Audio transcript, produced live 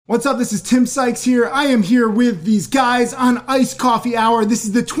What's up? This is Tim Sykes here. I am here with these guys on Iced Coffee Hour. This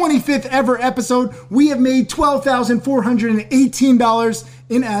is the 25th ever episode. We have made $12,418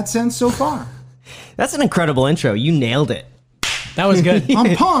 in AdSense so far. That's an incredible intro. You nailed it. That was good.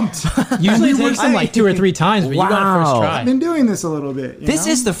 I'm pumped. Usually it takes them like 2 or 3 times, but you got it first try. I've been doing this a little bit. This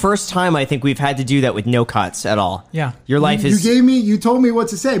is the first time I think we've had to do that with no cuts at all. Yeah. Your life is... You told me what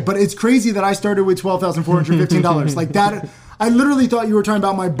to say, but it's crazy that I started with $12,415. Like that... I literally thought you were talking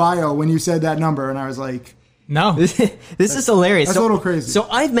about my bio when you said that number, and I was like... No. This is hilarious. That's a little crazy. So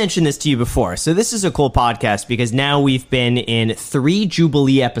I've mentioned this to you before. So this is a cool podcast because now we've been in 3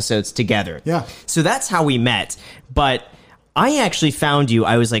 Jubilee episodes together. Yeah. So that's how we met. But I actually found you,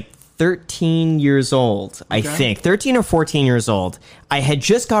 I was like 13 years old, I think. 13 or 14 years old. I had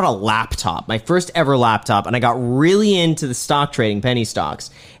just got a laptop, my first ever laptop, and I got really into the stock trading, penny stocks.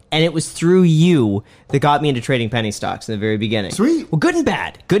 And it was through you that got me into trading penny stocks in the very beginning. Sweet. Well, good and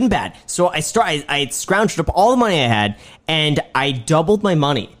bad. So I scrounged up all the money I had, and I doubled my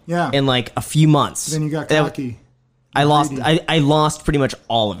money in like a few months. Then you got cocky. I lost pretty much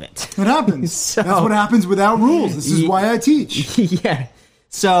all of it. It happens. That's what happens without rules. This is why I teach. Yeah.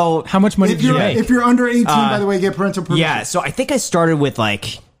 So how much money did you make? If you're under 18, by the way, get parental permission. Yeah. So I think I started with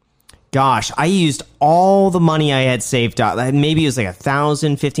like... Gosh, I used all the money I had saved up. Maybe it was like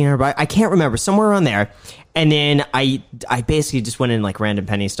 $1,000, $1,500. I can't remember, somewhere around there. And then I basically just went in like random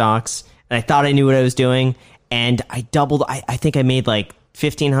penny stocks, and I thought I knew what I was doing, and I doubled. I think I made like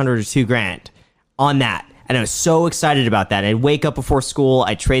 $1,500 or $2,000 on that, and I was so excited about that. I'd wake up before school,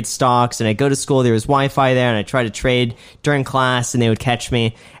 I'd trade stocks, and I'd go to school. There was Wi-Fi there, and I'd try to trade during class, and they would catch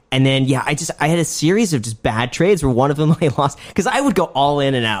me. And then, I had a series of just bad trades where one of them I lost because I would go all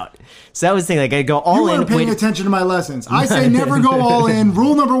in and out. So that was the thing, like I'd go all in. You weren't paying attention to my lessons. I say never go all in.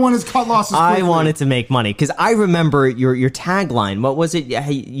 Rule number 1 is cut losses quickly. I wanted to make money because I remember your tagline. What was it?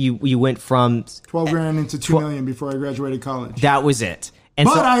 You went from 12 grand into 2 million before I graduated college. That was it. And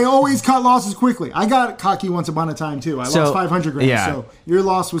but I always cut losses quickly. I got cocky once upon a time too. I lost 500 grand. Yeah. So your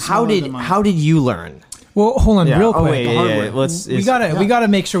loss was smaller than mine. How did you learn? Well, hold on, real quick. We gotta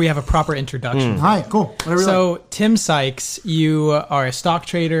make sure we have a proper introduction. Hi, cool. So, Tim Sykes, you are a stock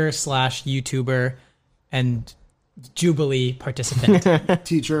trader / YouTuber and Jubilee participant,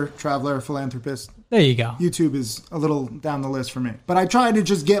 teacher, traveler, philanthropist. There you go. YouTube is a little down the list for me, but I tried to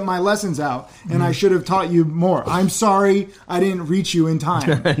just get my lessons out, and I should have taught you more. I'm sorry I didn't reach you in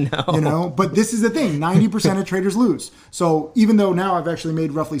time. No. But this is the thing: 90% of traders lose. So even though now I've actually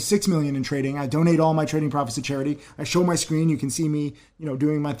made roughly $6 million in trading, I donate all my trading profits to charity. I show my screen; you can see me,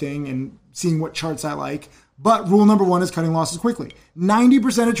 doing my thing and seeing what charts I like. But rule number 1 is cutting losses quickly.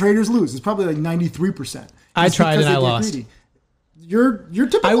 90% of traders lose. It's probably like 93%. I tried and I lost. Greedy. You're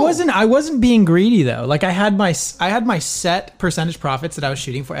typical. I wasn't being greedy though. Like I had my set percentage profits that I was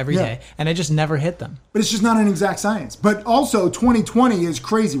shooting for every day, and I just never hit them. But it's just not an exact science. But also 2020 is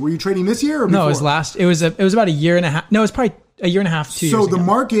crazy. Were you trading this year or before? No, it was about a year and a half. No, it's probably a year and a half, 2 years ago. So the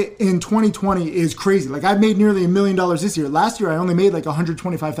market in 2020 is crazy. Like I've made nearly $1 million this year. Last year I only made like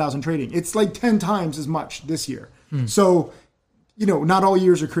 125,000 trading. It's like 10 times as much this year. So, not all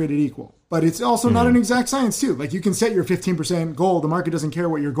years are created equal. But it's also not an exact science, too. Like, you can set your 15% goal. The market doesn't care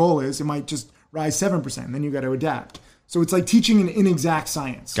what your goal is. It might just rise 7%, and then you got to adapt. So it's like teaching an inexact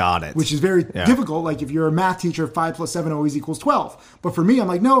science. Got it. Which is very difficult. Like, if you're a math teacher, 5 plus 7 always equals 12. But for me, I'm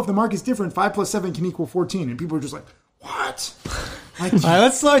like, no, if the market's different, 5 plus 7 can equal 14. And people are just like, what? Like, all right,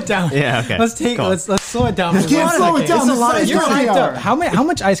 let's slow it down. Yeah, okay. Let's slow it down. I can't slow it down. You're hyped up. How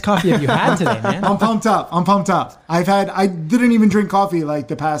much iced coffee have you had today, man? I'm pumped up. I didn't even drink coffee like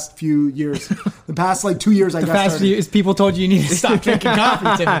the past few years. The past like 2 years I got started. The past few years people told you need to stop drinking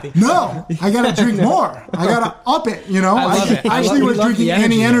coffee, Timothy. No, I got to drink more. I got to up it, I love it. Actually was drinking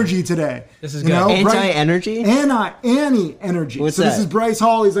Anti-Energy today. This is good. Anti-Energy? Anti-Energy. What's so that? This is Bryce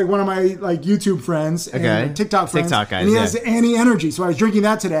Hall. He's like one of my like YouTube friends and TikTok friends. TikTok guys, and he has Anti-Energy. So I was drinking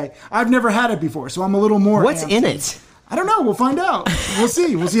that today. I've never had it before, so I'm a little more What's amped. in it? I don't know. We'll find out. We'll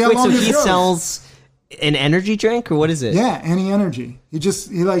see how long this he goes. sells an energy drink, or what is it? Yeah, Anti-Energy.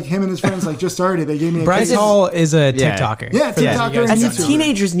 He like him and his friends like just started. They gave me a Bryce Hall is a TikToker. Yeah, TikToker. As a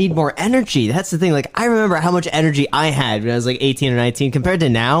teenagers need more energy. That's the thing. Like I remember how much energy I had when I was like 18 or 19 compared to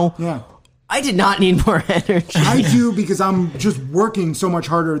now. Yeah. I did not need more energy. I do because I'm just working so much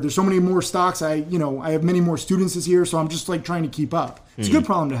harder. There's so many more stocks. I have many more students this year, so I'm just like trying to keep up. It's a good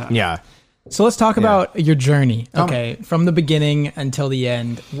problem to have. Yeah. So let's talk about your journey. Okay, from the beginning until the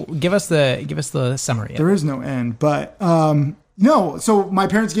end. Give us the summary. There is no end, but No, so my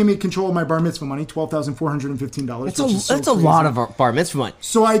parents gave me control of my bar mitzvah money, $12,415. That's a lot of bar mitzvah money.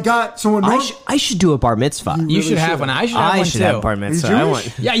 So I got I should do a bar mitzvah. You should have one. I should have one too. Have bar mitzvah. Are you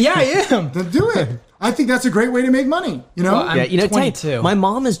Jewish? Yeah, I am. Then do it. I think that's a great way to make money. You know, Well, I'm Yeah, 22. My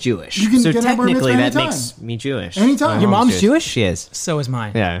mom is Jewish, You can so get a bar technically mitzvah that anytime. makes me Jewish. Anytime. Your mom's Jewish? She is. So is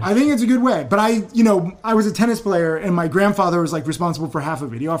mine. Yeah. I think it's a good way. But I was a tennis player, and my grandfather was like responsible for half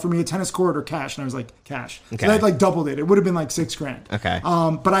of it. He offered me a tennis court or cash, and I was like, cash. Okay. So I like doubled it. It would have been like $6,000. Okay.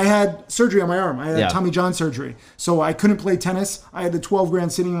 But I had surgery on my arm. I had Yeah. Tommy John surgery, so I couldn't play tennis. I had the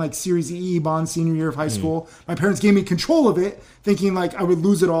 $12,000 sitting like Series E bond senior year of high school. My parents gave me control of it, thinking like I would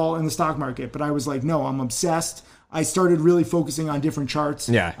lose it all in the stock market. But I was like, no, I'm obsessed. I started really focusing on different charts.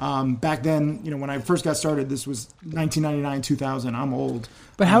 Yeah. Back then, when I first got started, this was 1999, 2000. I'm old.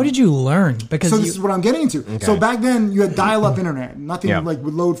 But how did you learn? Because So this is what I'm getting into. Okay. So back then, you had dial-up internet. Nothing Yeah. like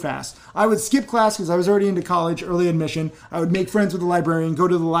would load fast. I would skip class because I was already into college, early admission. I would make friends with the librarian, go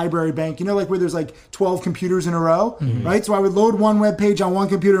to the library bank. Like where there's like 12 computers in a row, right? So I would load one web page on one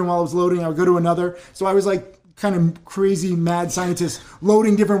computer, and while I was loading, I would go to another. So I was like kind of crazy mad scientist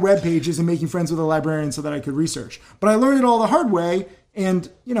loading different web pages and making friends with a librarian so that I could research. But I learned it all the hard way, and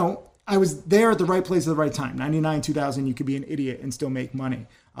I was there at the right place at the right time. 99, 2000, you could be an idiot and still make money.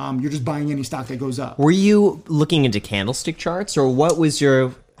 You're just buying any stock that goes up. Were you looking into candlestick charts, or what was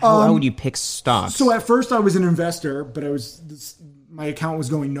your? How would you pick stocks? So at first I was an investor, but my account was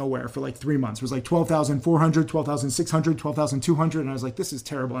going nowhere for like 3 months. It was like 12,400, 12,600, 12,200. And I was like, this is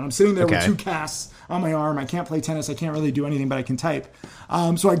terrible. And I'm sitting there with 2 casts on my arm. I can't play tennis. I can't really do anything, but I can type.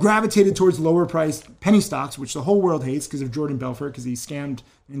 So I gravitated towards lower priced penny stocks, which the whole world hates because of Jordan Belfort, because he scammed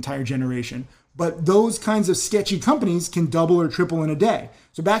an entire generation. But those kinds of sketchy companies can double or triple in a day.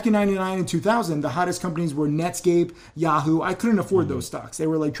 So back in 99 and 2000, the hottest companies were Netscape, Yahoo. I couldn't afford those stocks. They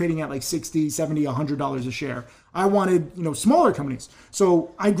were like trading at like $60, $70, $100 a share. I wanted, smaller companies.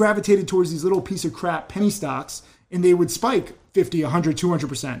 So I gravitated towards these little piece of crap penny stocks, and they would spike 50, 100,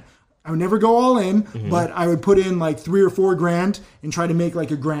 200%. I would never go all in, but I would put in like $3 or $4 grand and try to make like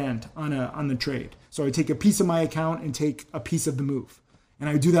 $1,000 on the trade. So I would take a piece of my account and take a piece of the move. And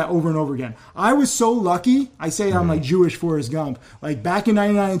I would do that over and over again. I was so lucky. I say I'm like Jewish Forrest Gump. Like back in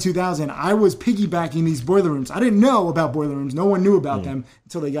 99 and 2000, I was piggybacking these boiler rooms. I didn't know about boiler rooms. No one knew about them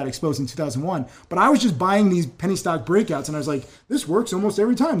until they got exposed in 2001. But I was just buying these penny stock breakouts, and I was like, this works almost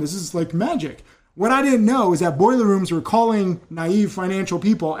every time. This is like magic. What I didn't know is that boiler rooms were calling naive financial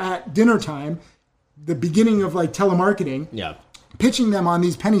people at dinner time, the beginning of like telemarketing, pitching them on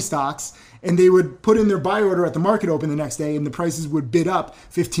these penny stocks. And they would put in their buy order at the market open the next day, and the prices would bid up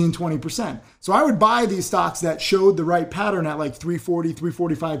 15, 20%. So I would buy these stocks that showed the right pattern at like 3:40,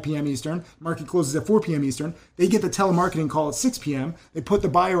 3:45 p.m. Eastern. Market closes at 4 p.m. Eastern. They get the telemarketing call at 6 p.m. They put the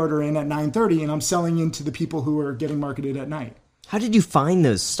buy order in at 9:30, and I'm selling into the people who are getting marketed at night. How did you find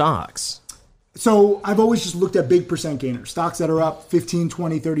those stocks? So I've always just looked at big percent gainers, stocks that are up 15,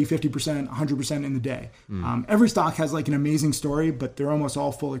 20, 30, 50%, 100% in the day. Every stock has like an amazing story, but they're almost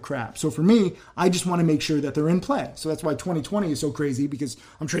all full of crap. So for me, I just want to make sure that they're in play. So that's why 2020 is so crazy, because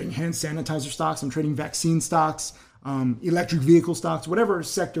I'm trading hand sanitizer stocks, I'm trading vaccine stocks, electric vehicle stocks, whatever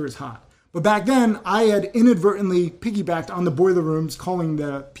sector is hot. But back then, I had inadvertently piggybacked on the boiler rooms calling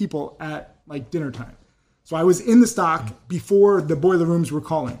the people at like dinner time. So I was in the stock before the boiler rooms were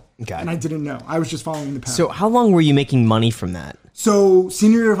calling. Okay. And I didn't know. I was just following the pattern. So how long were you making money from that? So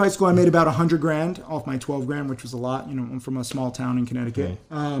senior year of high school, I made about $100,000 off my 12 grand, which was a lot. I'm from a small town in Connecticut.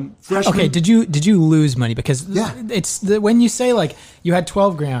 Freshman, Okay, did you lose money? Because Yeah. when you say like you had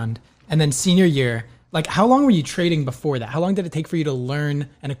 12 grand and then senior year, like how long were you trading before that? How long did it take for you to learn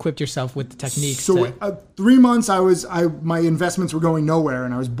and equip yourself with the techniques? So 3 months, my investments were going nowhere,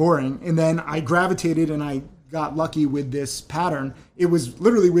 and I was boring. And then I gravitated, and I got lucky with this pattern. It was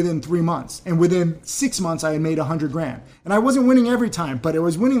literally within 3 months, and within 6 months, I had made $100,000. And I wasn't winning every time, but it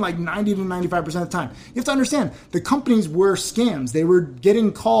was winning like 90 to 95% of the time. You have to understand, the companies were scams. They were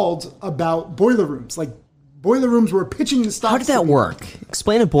getting called about boiler rooms, like. Boiler rooms were pitching the stocks. How did that work?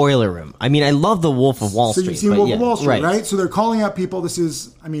 Explain a boiler room. I mean, I love the Wolf of Wall Street. So you've seen Wolf of Wall Street, right? right? So they're calling out people.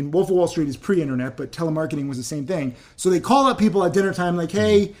 Wolf of Wall Street is pre-internet, but telemarketing was the same thing. So they call out people at dinner time like,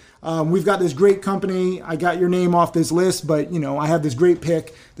 hey, we've got this great company. I got your name off this list, but I have this great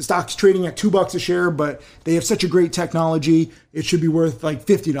pick. The stock's trading at $2 a share, but they have such a great technology. It should be worth like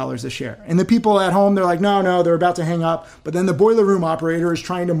 $50 a share. And the people at home, they're like, no, they're about to hang up. But then the boiler room operator is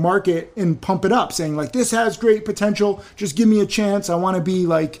trying to market and pump it up, saying like, this has great potential. Just give me a chance. I want to be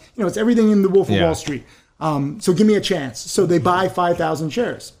like, it's everything in the Wolf of Wall Street. So give me a chance. So they buy 5,000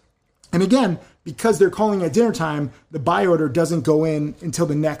 shares. And again, because they're calling at dinner time, the buy order doesn't go in until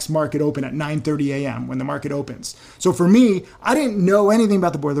the next market open at 9:30 a.m. when the market opens. So for me, I didn't know anything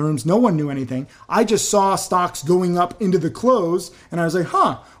about the boiler rooms. No one knew anything. I just saw stocks going up into the close, and I was like,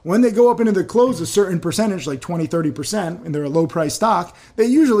 when they go up into the close a certain percentage, like 20, 30%, and they're a low price stock, they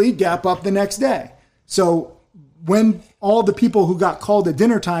usually gap up the next day. So when all the people who got called at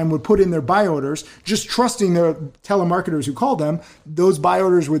dinner time would put in their buy orders, just trusting their telemarketers who called them, those buy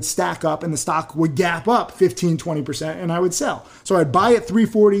orders would stack up and the stock would gap up 15, 20%, and I would sell. So I'd buy at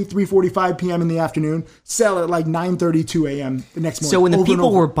 3:40, 3:45 p.m. in the afternoon, sell at like 9:32 a.m. the next morning. So when the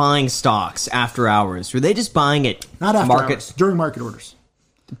people were buying stocks after hours, were they just buying it not after hours, during market orders?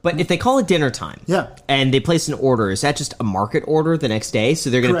 But if they call it dinner time, and they place an order, is that just a market order the next day? So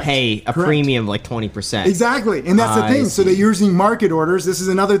they're going to pay a premium of like 20%. Exactly, and that's the thing. So they're using market orders. This is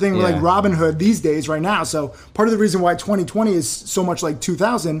another thing with like Robinhood these days right now. So part of the reason why 2020 is so much like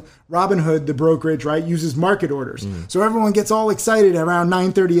 2000, Robinhood, the brokerage, right, uses market orders. So everyone gets all excited around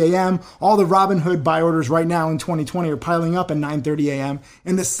 9:30 a.m. All the Robinhood buy orders right now in 2020 are piling up at 9:30 a.m.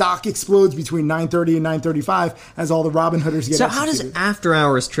 and the stock explodes between 9:30 and 9:35 as all the Robinhooders get. So how does after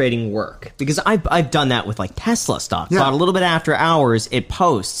hours trading work? Because I've done that with like Tesla stock. Bought a little bit after hours, it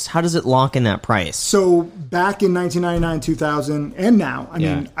posts. How does it lock in that price? So back in 1999, 2000, and now, I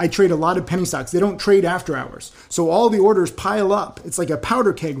mean, I trade a lot of penny stocks. They don't trade after hours. So all the orders pile up. It's like a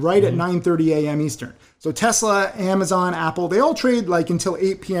powder keg right at 9:30 a.m. Eastern. So Tesla, Amazon, Apple, they all trade like until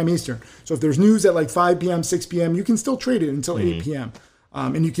 8 p.m. Eastern. So if there's news at like 5 p.m., 6 p.m., you can still trade it until 8 p.m.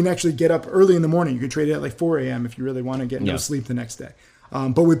 And you can actually get up early in the morning. You can trade it at like 4 a.m. if you really want to get no sleep the next day.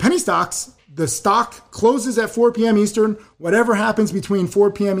 But with penny stocks, the stock closes at 4 p.m. Eastern. Whatever happens between 4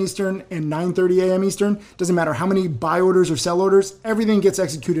 p.m. Eastern and 9:30 a.m. Eastern, doesn't matter how many buy orders or sell orders, everything gets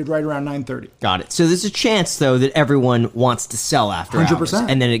executed right around 9:30. Got it. So there's a chance, though, that everyone wants to sell after 100%. Hours,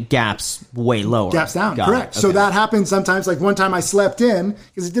 and then it gaps way lower. Gaps down, correct. Okay. So that happens sometimes. Like one time I slept in,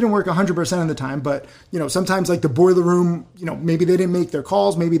 because it didn't work 100% of the time, but sometimes like the boiler room, maybe they didn't make their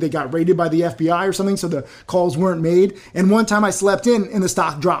calls, maybe they got raided by the FBI or something, so the calls weren't made. And one time I slept in and the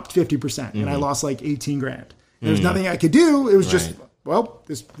stock dropped 50%, and I lost like 18 grand. There's nothing I could do. It was just,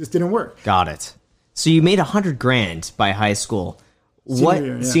 this didn't work. Got it. So you made 100 grand by high school.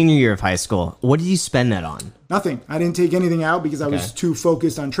 Senior year of high school. What did you spend that on? Nothing. I didn't take anything out because I was too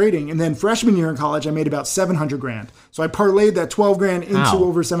focused on trading. And then freshman year in college, I made about 700 grand. So I parlayed that 12 grand into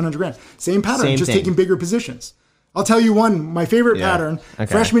over 700 grand. Same pattern, taking bigger positions. I'll tell you my favorite pattern.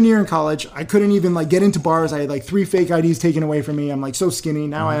 Freshman year in college, I couldn't even like get into bars. I had like 3 fake IDs taken away from me. I'm like so skinny.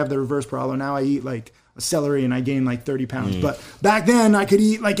 Now I have the reverse problem. Now I eat like a celery and I gain like 30 pounds. But back then I could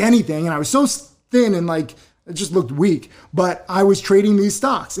eat like anything and I was so thin and like it just looked weak. But I was trading these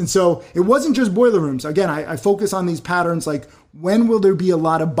stocks. And so it wasn't just boiler rooms. Again, I focus on these patterns like when will there be a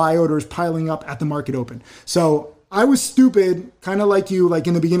lot of buy orders piling up at the market open? So I was stupid, kind of like you, like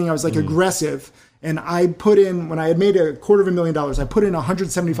in the beginning I was like aggressive. And I put in, when I had made $250,000, I put in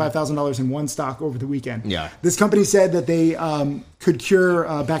 $175,000 in one stock over the weekend. This company said that they could cure,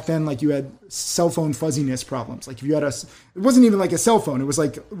 back then, like you had cell phone fuzziness problems. Like if you had it wasn't even like a cell phone. It was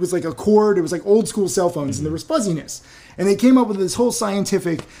like a cord. It was like old school cell phones and there was fuzziness. And they came up with this whole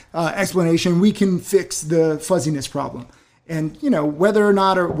scientific explanation. We can fix the fuzziness problem. And, whether or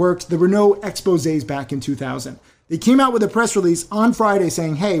not it worked, there were no exposés back in 2000. They came out with a press release on Friday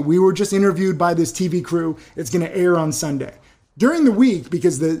saying, hey, we were just interviewed by this TV crew. It's going to air on Sunday. During the week,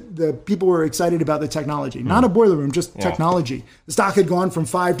 because the people were excited about the technology, not a boiler room, just technology, the stock had gone from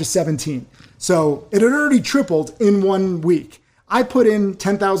 5 to 17. So it had already tripled in 1 week. I put in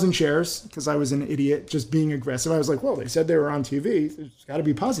 10,000 shares because I was an idiot, just being aggressive. I was like, well, they said they were on TV. It's got to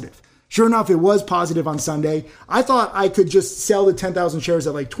be positive. Sure enough, it was positive on Sunday. I thought I could just sell the 10,000 shares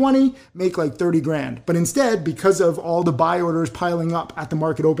at like 20, make like 30 grand. But instead, because of all the buy orders piling up at the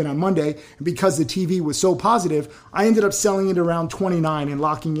market open on Monday, and because the TV was so positive, I ended up selling it around 29 and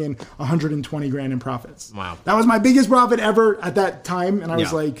locking in 120 grand in profits. Wow. That was my biggest profit ever at that time. And I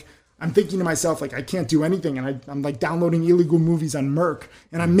was like, I'm thinking to myself, like, I can't do anything. And I'm like downloading illegal movies on Merc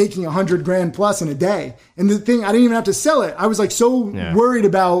and I'm making 100 grand plus in a day. And the thing, I didn't even have to sell it. I was like so worried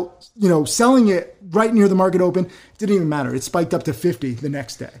about, selling it right near the market open. It didn't even matter. It spiked up to 50 the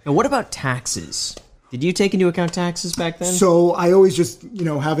next day. And what about taxes? Did you take into account taxes back then? So I always just,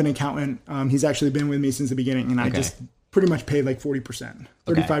 have an accountant. He's actually been with me since the beginning. And I just pretty much paid like 40%,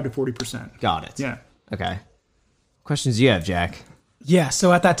 35 to 40%. Got it. Yeah. Okay. Questions you have, Jack? Yeah.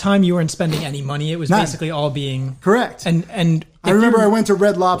 So at that time, you weren't spending any money. It was None. basically all being Correct. And I remember I went to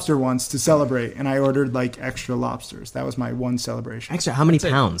Red Lobster once to celebrate, and I ordered like extra lobsters. That was my one celebration. Extra, how many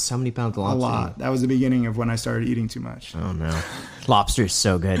pounds? How many pounds of A lobster? lot. That was the beginning of when I started eating too much. Oh no, lobster is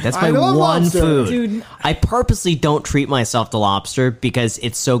so good. That's I my love one lobster. food. Dude. I purposely don't treat myself to lobster because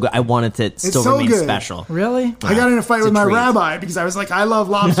it's so good. I want it to still so remain good. special. really. I got in a fight It's with a my treat. rabbi because I was like, I love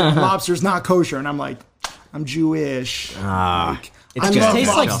lobster. And lobster's not kosher. And I'm like, I'm Jewish. It's It good. just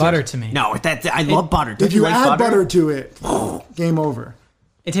tastes like Lobster. butter to me. No, I love butter. Don't If you like add butter to it, game over.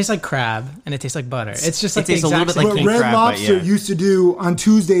 It tastes like crab, and it tastes like butter. It's just It like the tastes a little exact bit like What king Red crab, but Lobster yeah. used to do on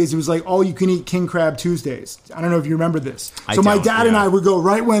Tuesdays, it was like all you can eat king crab Tuesdays. I don't know if you remember this. I So my don't, dad and yeah. I would go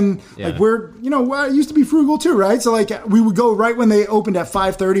right when, Yeah. like we're, I used to be frugal too, right? So like we would go right when they opened at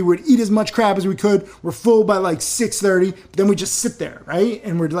 5:30. We'd eat as much crab as we could. We're full by like 6:30. But then we just sit there, right?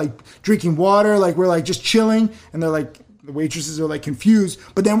 And we're like drinking water, like we're like just chilling. And they're like, the waitresses are like confused.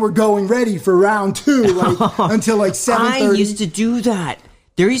 But then we're going ready for round two, like until like 7:30. I used to do that.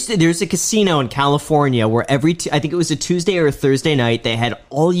 There's a casino in California where I think it was a Tuesday or a Thursday night, they had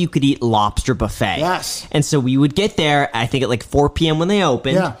all you could eat lobster buffet. Yes. And so we would get there, I think at like 4 p.m. when they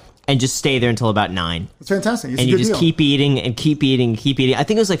opened, Yeah. and just stay there until about 9. It's fantastic. It's And a you good just deal. keep eating and keep eating and keep eating. I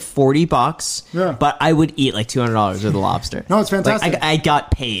think it was like $40. Yeah. But I would eat like $200 with a lobster. No, it's fantastic. Like, I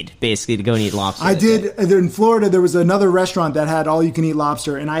got paid basically to go and eat lobster. I that day. did. In Florida, there was another restaurant that had all-you-can-eat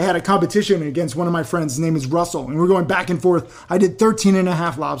lobster, and I had a competition against one of my friends. His name is Russell, and we were going back and forth. I did 13 and a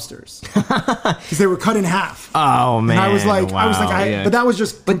half lobsters because they were cut in half. Oh man. And I was like, yeah. but that was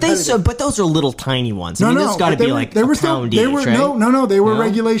just. But those are little tiny ones. I mean, there's got to but be like they a were still, pound they each, were right? no, they were No?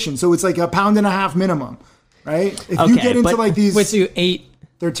 regulation. So it's like a pound and a half minimum, right? If you Okay, get into but- like these Wait, so you ate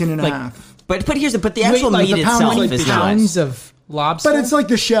 13 and a like- half. But the you actual ate, like, meat the pound itself like is pounds nice. of lobster. But it's like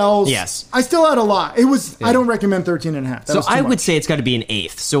the shells. Yes. I still had a lot. It was. I don't recommend 13 and a half. That So was too I would much. say it's got to be an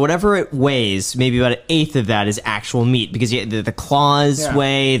eighth. So whatever it weighs, maybe about an eighth of that is actual meat because the claws Yeah.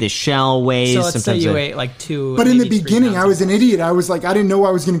 weigh, the shell weighs. so let's say sometimes you it- ate like 2. But in the maybe 3 beginning, pounds I was an idiot. I was like, I didn't know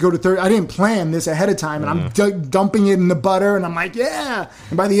I was going to go to 30. I didn't plan this ahead of time. And I'm dumping it in the butter. And I'm like, yeah.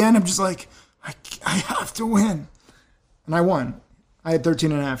 And by the end, I'm just like, I have to win. And I won. I had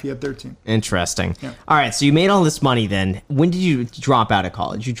 13 and a half. He had 13. Interesting. Yeah. All right, so you made all this money then. When did you drop out of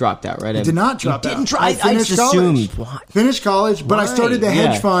college? You dropped out, right? I did not drop you out. Didn't drop. I I finished just college. assumed. What? Finished college, but I Why? started the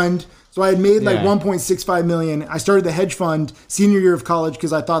hedge Yeah. fund. So I had made like Yeah. 1.65 million. I started the hedge fund senior year of college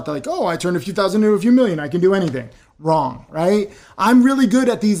because I thought that like, oh, I turned a few thousand into a few million. I can do anything. Wrong, right? I'm really good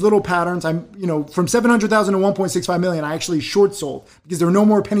at these little patterns. I'm, from 700,000 to 1.65 million, I actually short sold because there were no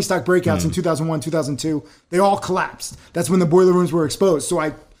more penny stock breakouts in 2001, 2002. They all collapsed. That's when the boiler rooms were exposed. So I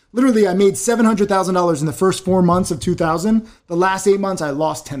made $700,000 in the first 4 months of 2000. The last 8 months, I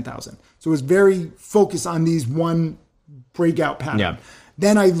lost 10,000. So it was very focused on these one breakout pattern. Yeah.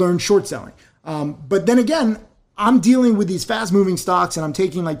 Then I learned short selling. But then again, I'm dealing with these fast moving stocks and I'm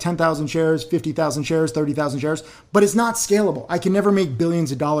taking like 10,000 shares, 50,000 shares, 30,000 shares, but it's not scalable. I can never make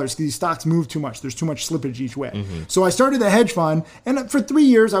billions of dollars because these stocks move too much. There's too much slippage each way. So I started the hedge fund, and for 3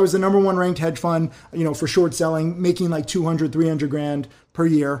 years, I was the number one ranked hedge fund, for short selling, making like 200, 300 grand per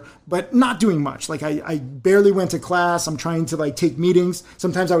year, but not doing much. Like I barely went to class. I'm trying to like take meetings.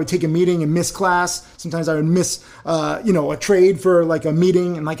 Sometimes I would take a meeting and miss class. Sometimes I would miss, a trade for like a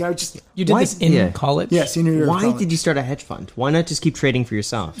meeting. And like, I just, You did Why- this in yeah. college? yeah, senior year of Why college. did you start a hedge fund? Why not just keep trading for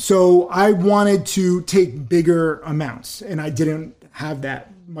yourself? So I wanted to take bigger amounts, and I didn't have that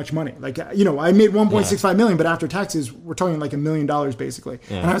much money. Like, I made 1.65 million, but after taxes, we're talking like $1 million basically.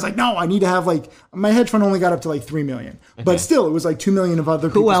 And I was like, no, I need to have like, my hedge fund only got up to like 3 million, but still it was like 2 million of other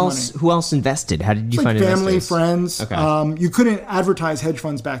people's money. Who else invested? How did you Like find family, investors? friends. Okay. You couldn't advertise hedge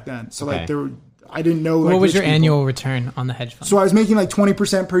funds back then. So Okay. like I didn't know. Like, What was rich your people. annual return on the hedge fund? So I was making like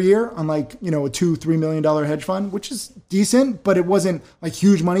 20% per year on like, a $2-3 million hedge fund, which is decent, but it wasn't like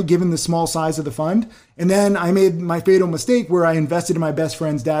huge money given the small size of the fund. And then I made my fatal mistake where I invested in my best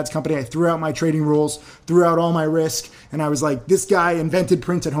friend's dad's company. I threw out my trading rules, threw out all my risk. And I was like, this guy invented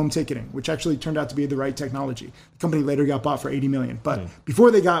print at home ticketing, which actually turned out to be the right technology. The company later got bought for 80 million. But before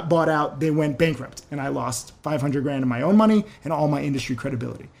they got bought out, they went bankrupt. And I lost 500 grand of my own money and all my industry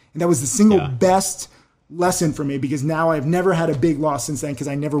credibility. And that was the single best lesson for me because now I've never had a big loss since then because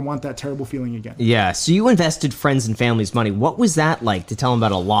I never want that terrible feeling again. Yeah, so you invested friends and family's money. What was that like to tell them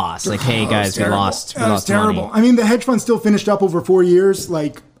about a loss? Like, hey guys, we lost That was money. terrible. I mean, the hedge fund still finished up over 4 years.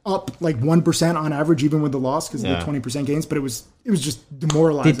 Like up like 1% on average, even with the loss because of the 20% gains. But it was just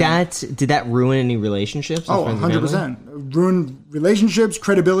demoralizing. Did that ruin any relationships? Oh, 100%. Ruined relationships,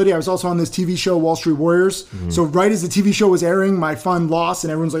 credibility. I was also on this TV show, Wall Street Warriors. So right as the TV show was airing, my fund lost,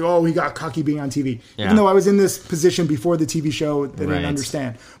 and everyone's like, "Oh, he got cocky being on TV." Even though I was in this position before the TV show, they didn't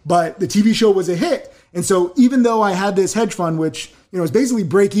understand. But the TV show was a hit, and so even though I had this hedge fund, which was basically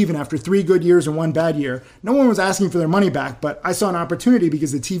break even after 3 good years and 1 bad year, no one was asking for their money back. But I saw an opportunity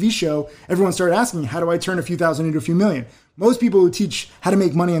because the TV show, everyone started asking, "How do I turn a few thousand into a few million?" Most people who teach how to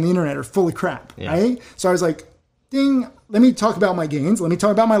make money on the internet are full of crap, right? So I was like, ding, let me talk about my gains. Let me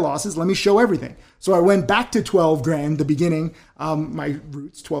talk about my losses. Let me show everything. So I went back to 12 grand, the beginning, my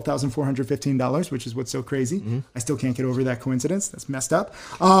roots, $12,415, which is what's so crazy. I still can't get over that coincidence. That's messed up.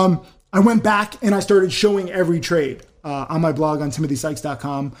 I went back and I started showing every trade on my blog on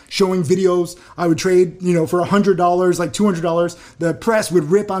timothysykes.com, showing videos. I would trade, for $100, like $200. The press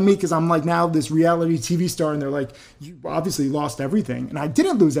would rip on me because I'm like now this reality TV star, and they're like, "You obviously lost everything." And I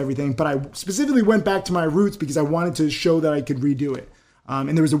didn't lose everything, but I specifically went back to my roots because I wanted to show that I could redo it.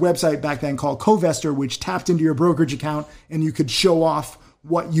 And there was a website back then called Covestor, which tapped into your brokerage account and you could show off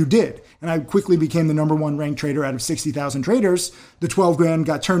what you did. And I quickly became the #1 ranked trader out of 60,000 traders. The 12 grand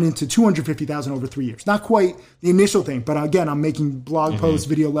got turned into 250,000 over 3 years. Not quite the initial thing, but again, I'm making blog posts,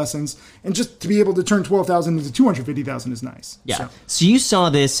 video lessons, and just to be able to turn 12,000 into 250,000 is nice. Yeah. So you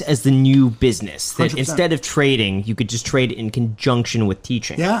saw this as the new business, that 100%. Instead of trading, you could just trade in conjunction with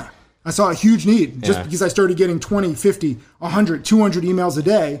teaching. Yeah. I saw a huge need just because I started getting 20, 50, 100, 200 emails a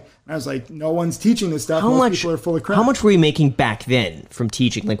day. And I was like, no one's teaching this stuff. Most people are full of crap. How much were you making back then from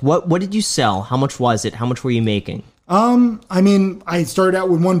teaching? Like, what did you sell? How much was it? How much were you making? I started out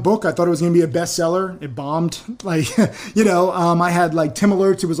with one book. I thought it was going to be a bestseller. It bombed. I had like Tim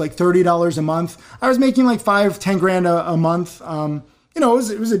Alerts. It was like $30 a month. I was making like 5, 10 grand a month. It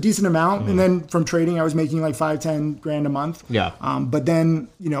was a decent amount. And then from trading, I was making like 5, 10 grand a month. Yeah. But then,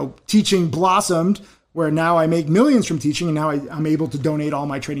 teaching blossomed, where now I make millions from teaching, and now I'm able to donate all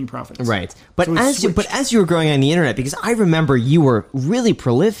my trading profits. Right. But as you were growing on the internet, because I remember you were really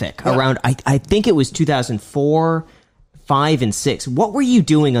prolific around, I think it was 2004, 5, and 6. What were you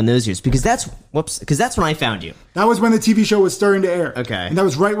doing on those years? Because that's when I found you. That was when the TV show was starting to air. Okay. And that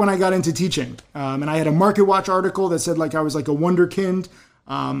was right when I got into teaching. And I had a Market Watch article that said like I was like a wonderkind.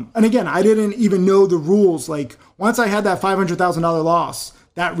 And again, I didn't even know the rules. Like once I had that $500,000 loss,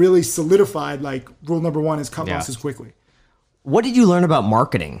 that really solidified like rule number 1 is cut losses quickly. What did you learn about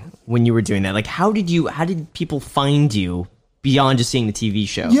marketing when you were doing that? Like how did people find you beyond just seeing the TV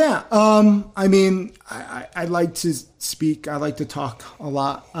show? Yeah. I like to speak. I like to talk a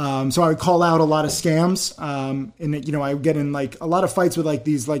lot. So I would call out a lot of scams. And I would get in like a lot of fights with like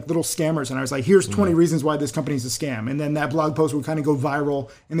these like little scammers. And I was like, here's 20 reasons why this company's a scam. And then that blog post would kind of go viral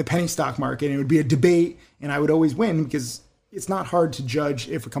in the penny stock market. And it would be a debate, and I would always win because it's not hard to judge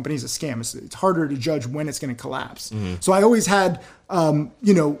if a company is a scam. It's harder to judge when it's going to collapse. So I always had,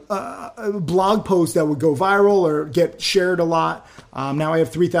 a blog posts that would go viral or get shared a lot. Now I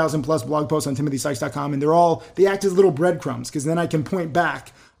have 3,000 plus blog posts on timothysykes.com, and they act as little breadcrumbs because then I can point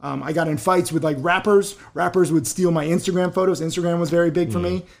back. I got in fights with like rappers. Rappers would steal my Instagram photos. Instagram was very big for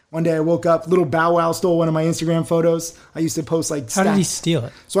me. One day I woke up, little Bow Wow stole one of my Instagram photos. I used to post like stacks. How did he steal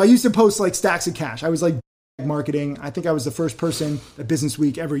it? So I used to post like stacks of cash. I was like marketing. I think I was the first person that Business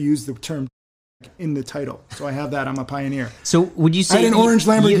Week ever used the term in the title. So I have that. I'm a pioneer. So would you say I had an orange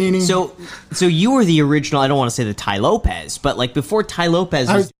Lamborghini? So you were the original, I don't want to say the Ty Lopez, but like before Ty Lopez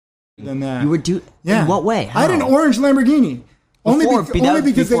was than that. You would do in what way? How? I had an orange Lamborghini. Only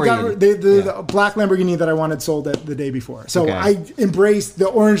because they got the black Lamborghini that I wanted sold the day before. So I embraced the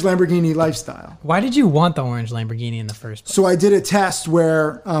orange Lamborghini lifestyle. Why did you want the orange Lamborghini in the first place? So I did a test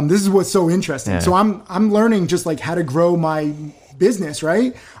where this is what's so interesting. So I'm learning just like how to grow my business,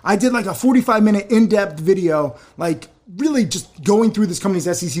 right? I did like a 45-minute in-depth video, like really just going through this company's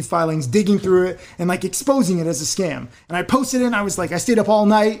SEC filings, digging through it, and like exposing it as a scam. And I posted it, and I was like, I stayed up all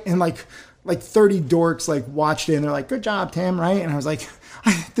night, and like 30 dorks like watched it, and they're like, good job, Tim, right? And I was like,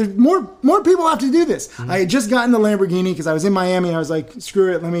 there's more people have to do this. I had just gotten the Lamborghini because I was in Miami, and I was like,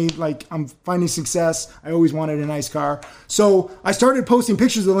 screw it, I'm finding success. I always wanted a nice car. So I started posting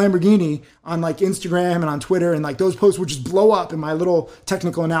pictures of the Lamborghini on like Instagram and on Twitter, and like those posts would just blow up, and my little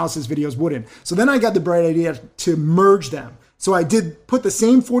technical analysis videos wouldn't. So then I got the bright idea to merge them. So I did put the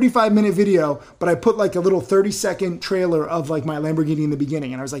same 45-minute video, but I put like a little 30-second trailer of like my Lamborghini in the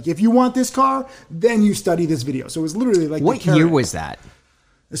beginning. And I was like, if you want this car, then you study this video. So it was literally like, what year was that?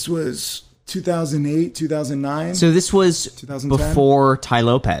 This was 2008, 2009. So this was 2010. Before Ty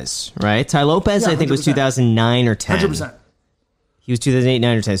Lopez, right? Ty Lopez, I think, was 2009 or 10. 100%. He was 2008,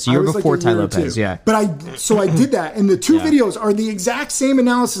 9, or 10. So you were before Ty Lopez, yeah. But I did that. And the two videos are the exact same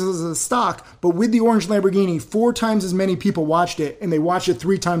analysis as the stock, but with the orange Lamborghini, 4 times as many people watched it, and they watched it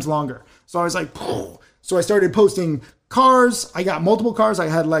 3 times longer. So I was like, poof. So I started posting cars. I got multiple cars. I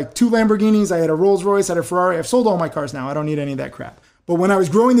had like 2 Lamborghinis. I had a Rolls Royce. I had a Ferrari. I've sold all my cars now. I don't need any of that crap. But when I was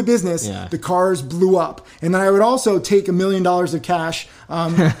growing the business, the cars blew up. And then I would also take $1 million of cash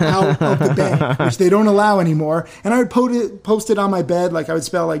out of the bank, which they don't allow anymore. And I would post it on my bed. Like I would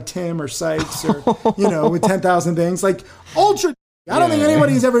spell like Tim or Sykes or, with 10,000 things. Like ultra. I don't think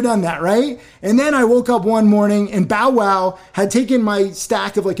anybody's ever done that, right? And then I woke up one morning and Bow Wow had taken my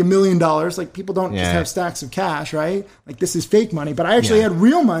stack of like $1 million. Like people don't just have stacks of cash, right? Like this is fake money, but I actually had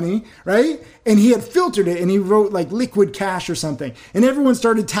real money, right? And he had filtered it and he wrote like liquid cash or something. And everyone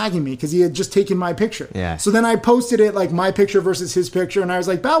started tagging me because he had just taken my picture. Yeah. So then I posted it like my picture versus his picture. And I was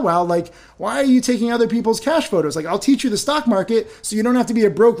like, Bow Wow, like, why are you taking other people's cash photos? Like, I'll teach you the stock market so you don't have to be a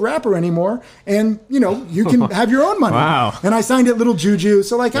broke rapper anymore. And, you can have your own money. Wow. And I signed it Little Juju.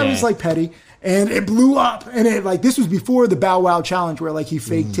 So like, I was like petty. And it blew up. And it like, this was before the Bow Wow challenge where like he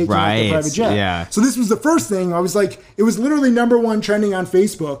faked taking out the private jet. Yeah. So this was the first thing. I was like, it was literally #1 trending on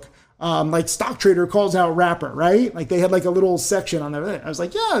Facebook. Like Stock Trader calls out rapper, right? Like they had like a little section on there. I was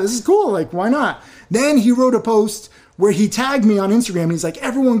like, yeah, this is cool. Like, why not? Then he wrote a post where he tagged me on Instagram. And he's like,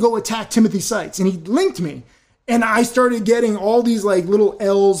 everyone go attack Timothy Sykes. And he linked me. And I started getting all these like little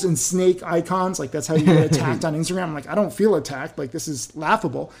L's and snake icons. Like that's how you get attacked on Instagram. I'm like, I don't feel attacked. Like this is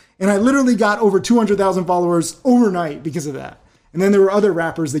laughable. And I literally got over 200,000 followers overnight because of that. And then there were other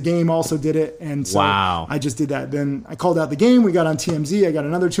rappers. The Game also did it. And so I just did that. Then I called out The Game. We got on TMZ. I got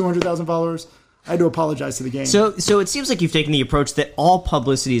another 200,000 followers. I had to apologize to The Game. So it seems like you've taken the approach that all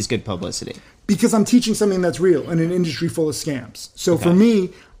publicity is good publicity. Because I'm teaching something that's real in an industry full of scams. So for me,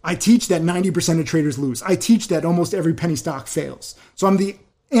 I teach that 90% of traders lose. I teach that almost every penny stock fails. So I'm the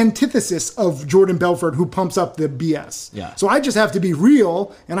antithesis of Jordan Belfort who pumps up the BS. Yeah. So I just have to be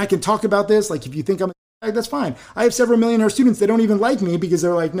real and I can talk about this. Like if you think I'm that's fine. I have several millionaire students that don't even like me because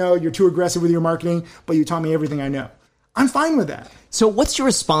they're like, no, you're too aggressive with your marketing, but you taught me everything I know. I'm fine with that. So what's your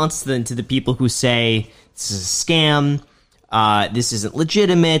response then to the people who say this is a scam, this isn't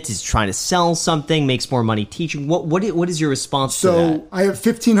legitimate, he's trying to sell something, makes more money teaching? What is your response to that? So I have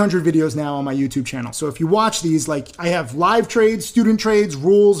 1,500 videos now on my YouTube channel. So if you watch these, like I have live trades, student trades,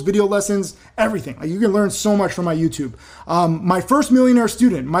 rules, video lessons, everything. Like you can learn so much from my YouTube. My first millionaire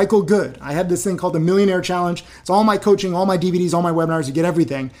student, Michael Good, I had this thing called the Millionaire Challenge. It's all my coaching, all my DVDs, all my webinars, you get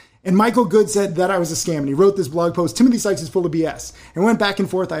everything. And Michael Good said that I was a scam. And he wrote this blog post, Timothy Sykes is full of BS. And went back and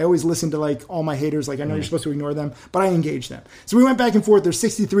forth. I always listen to like all my haters. Like I know you're supposed to ignore them, but I engage them. So we went back and forth. There's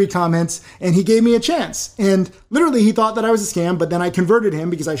 63 comments and he gave me a chance. And literally he thought that I was a scam, but then I converted him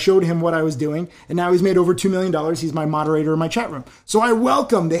because I showed him what I was doing. And now he's made over $2 million. He's my moderator in my chat room. So I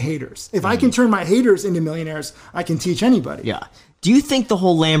welcome the haters. If I can turn my haters into millionaires, I can teach anybody. Yeah. Do you think the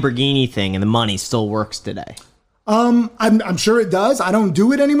whole Lamborghini thing and the money still works today? I'm sure it does. I don't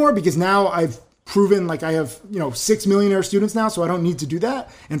do it anymore because now I've proven like I have, 6 millionaire students now, so I don't need to do that.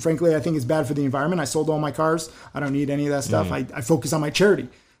 And frankly, I think it's bad for the environment. I sold all my cars. I don't need any of that stuff. I focus on my charity.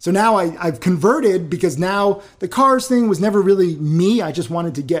 So now I've converted because now the cars thing was never really me. I just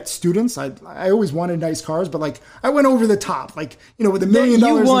wanted to get students. I always wanted nice cars, but like I went over the top, like, with $1 million.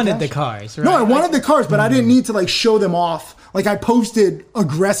 You wanted the cars, right? No, I wanted the cars, but I didn't need to like show them off. Like I posted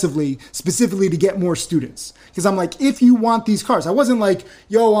aggressively, specifically to get more students. Because I'm like, if you want these cars, I wasn't like,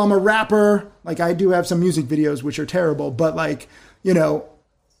 yo, I'm a rapper. Like I do have some music videos, which are terrible, but like, you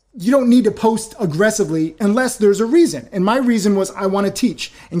don't need to post aggressively unless there's a reason. And my reason was I want to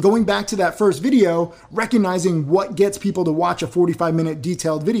teach. And going back to that first video, recognizing what gets people to watch a 45-minute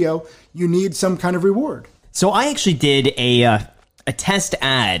detailed video, you need some kind of reward. So I actually did a test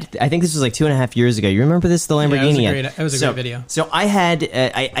ad. I think this was like 2.5 years ago. You remember this, the Lamborghini ad? It was a great video. So I had,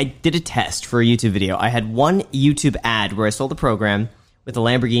 I did a test for a YouTube video. I had one YouTube ad where I sold a program with a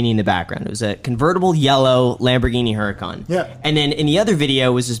Lamborghini in the background. It was a convertible yellow Lamborghini Huracan. Yeah. And then in the other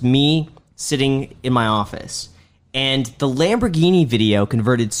video was just me sitting in my office. And the Lamborghini video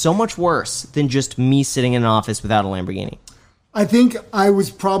converted so much worse than just me sitting in an office without a Lamborghini. I think I was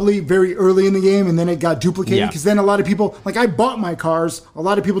probably very early in the game and then it got duplicated because then a lot of people, like I bought my cars, a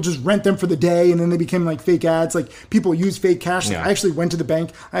lot of people just rent them for the day and then they became like fake ads. Like people use fake cash. Yeah. I actually went to the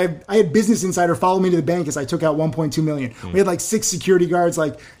bank. I had Business Insider follow me to the bank as I took out 1.2 million. We had like 6 security guards,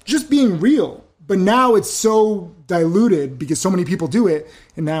 like just being real. But now it's so diluted because so many people do it,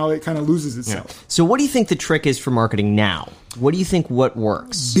 and now it kind of loses itself. So what do you think the trick is for marketing now? What do you think what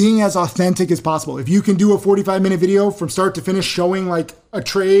works? Being as authentic as possible. If you can do a 45-minute video from start to finish showing like a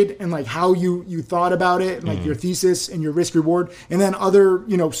trade and like how you thought about it and like your thesis and your risk reward, and then other,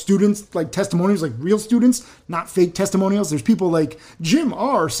 students, like testimonials, like real students, not fake testimonials. There's people like Jim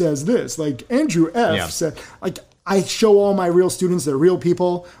R says this, like Andrew F said, like I show all my real students, they're real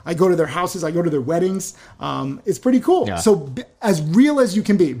people. I go to their houses, I go to their weddings. It's pretty cool. Yeah. So as real as you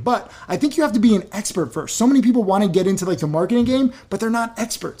can be. But I think you have to be an expert first. So many people want to get into like the marketing game, but they're not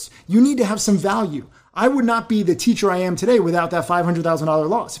experts. You need to have some value. I would not be the teacher I am today without that $500,000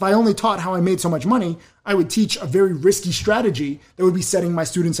 loss. If I only taught how I made so much money, I would teach a very risky strategy that would be setting my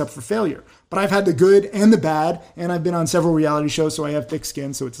students up for failure. But I've had the good and the bad, and I've been on several reality shows, so I have thick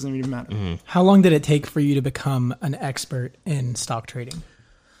skin, so it doesn't even matter. Mm-hmm. How long did it take for you to become an expert in stock trading?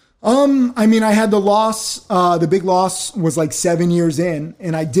 I had the loss, the big loss was like 7 years in,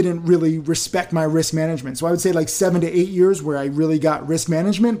 and I didn't really respect my risk management. So I would say like 7 to 8 years where I really got risk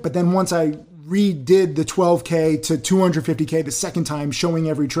management. But then once I redid the 12K to 250K the second time, showing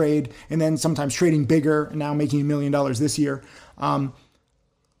every trade, and then sometimes trading bigger, and now making $1 million this year. I'm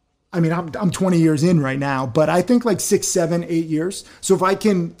 20 years in right now, but I think like 6, 7, 8 years. So if I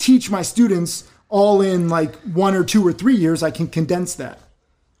can teach my students all in like 1 or 2 or 3 years, I can condense that.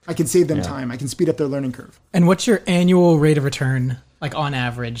 I can save them time. I can speed up their learning curve. And what's your annual rate of return, like on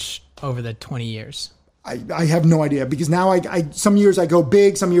average, over the 20 years? I have no idea, because now I some years I go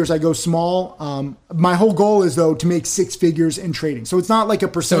big, some years I go small. My whole goal is though to make 6 figures in trading. So it's not like a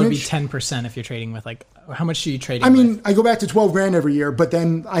percentage. So it would be 10% if you're trading with like, how much are you trading? I go back to 12 grand every year, but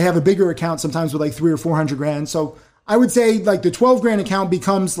then I have a bigger account sometimes with like 300 or 400 grand. So I would say like the 12 grand account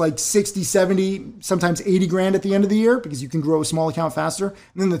becomes like 60, 70, sometimes 80 grand at the end of the year, because you can grow a small account faster.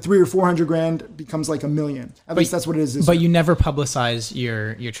 And then the 300 or 400 grand becomes like $1 million. At least that's what it is. But you never publicize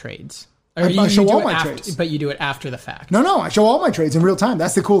your trades. I show all my trades. But you do it after the fact. No, I show all my trades in real time.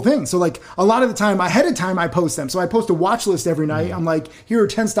 That's the cool thing. So like a lot of the time, ahead of time, I post them. So I post a watch list every night. I'm like, here are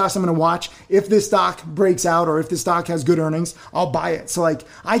 10 stocks I'm going to watch. If this stock breaks out or if this stock has good earnings, I'll buy it. So like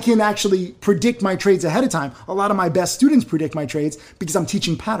I can actually predict my trades ahead of time. A lot of my best students predict my trades because I'm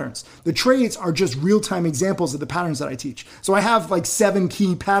teaching patterns. The trades are just real-time examples of the patterns that I teach. So I have like 7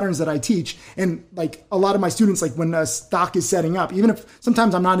 key patterns that I teach. And like a lot of my students, like when a stock is setting up, even if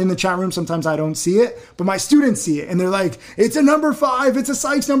sometimes I'm not in the chat room, sometimes I don't see it, but my students see it and they're like, it's a number 5, it's a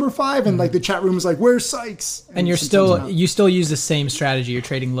Sykes number 5. And like the chat room is like, where's Sykes? And you still use the same strategy. You're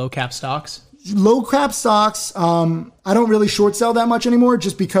trading low cap stocks? Low cap stocks. I don't really short sell that much anymore,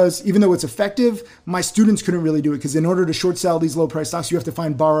 just because even though it's effective, my students couldn't really do it, because in order to short sell these low price stocks, you have to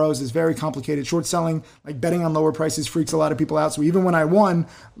find borrows. It's very complicated. Short selling, like betting on lower prices, freaks a lot of people out. So even when I won,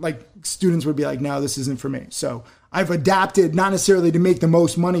 like students would be like, no, this isn't for me. So I've adapted, not necessarily to make the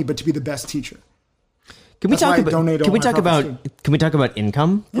most money, but to be the best teacher. Can we talk about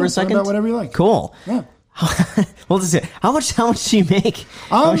income for a second? About whatever you like. Cool. Yeah. Well, how much do you make?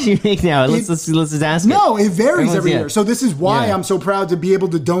 How much do you make now? Let's just ask. No, it varies every year. So this is why I'm so proud to be able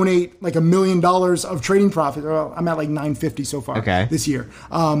to donate like $1 million of trading profit. Well, I'm at like 950 so far this year.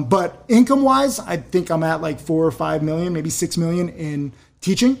 But income wise, I think I'm at like 4 or 5 million, maybe 6 million in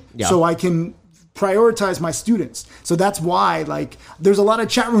teaching. Yeah. So I can prioritize my students. So that's why like there's a lot of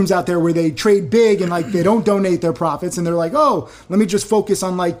chat rooms out there where they trade big and like they don't donate their profits, and they're like, oh, let me just focus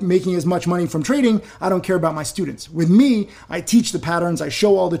on like making as much money from trading. I don't care about my students. With me, I teach the patterns, I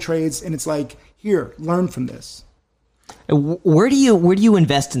show all the trades, and it's like, here, learn from this. Where do you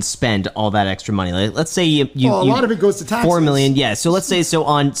invest and spend all that extra money? Like, let's say a lot of it goes to taxes. 4 million, yeah. So let's say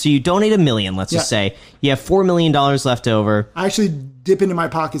so you donate $1 million. Let's just say you have $4 million left over. I actually dip into my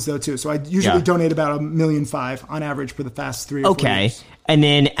pockets though too. So I usually donate about $1.5 million on average for the past 3 or 4 years. And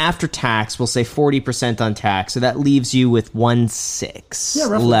then after tax, we'll say 40% on tax. So that leaves you with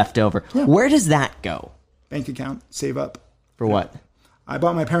 1.6 left over. Yeah. Where does that go? Bank account, save up. For what? I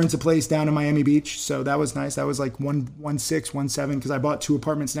bought my parents a place down in Miami Beach, so that was nice. That was like 1.6, 1.7, because I bought 2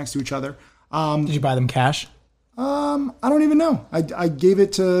 apartments next to each other. Did you buy them cash? I don't even know. I gave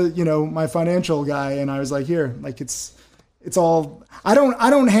it to my financial guy, and I was like, here, like it's all. I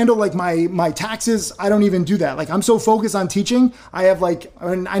don't handle like my taxes. I don't even do that. Like I'm so focused on teaching. I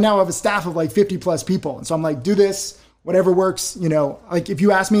now have a staff of like 50 plus people, and so I'm like, do this. Whatever works, like if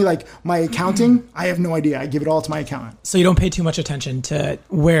you ask me like my accounting, I have no idea. I give it all to my accountant. So you don't pay too much attention to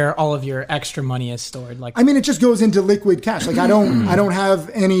where all of your extra money is stored. Like, it just goes into liquid cash. Like I don't have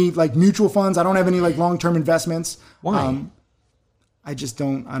any like mutual funds. I don't have any like long-term investments. Why? I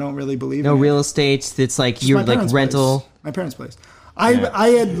don't really believe in real estate. It's like you're like rental. My parents' place. I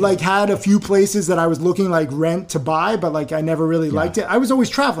had like had a few places that I was looking like rent to buy, but like I never really liked it. I was always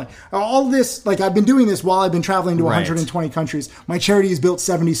traveling. All this, like I've been doing this while I've been traveling to 120 countries. My charity has built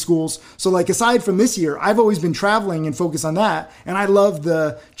 70 schools. So like aside from this year, I've always been traveling and focused on that. And I love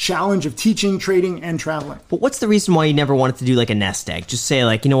the challenge of teaching, trading, and traveling. But what's the reason why you never wanted to do like a nest egg? Just say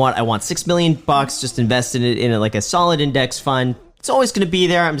like, you know what, I want $6 million, just invest in it in like a solid index fund. It's always going to be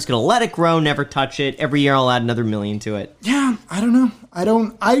there. I'm just going to let it grow, never touch it. Every year I'll add another $1 million to it. Yeah, I don't know.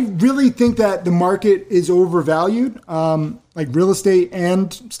 I really think that the market is overvalued, like real estate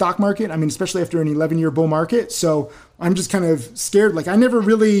and stock market. I mean, especially after an 11-year bull market. So I'm just kind of scared. Like I never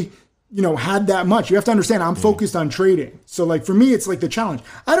really, had that much. You have to understand I'm focused on trading. So like for me, it's like the challenge.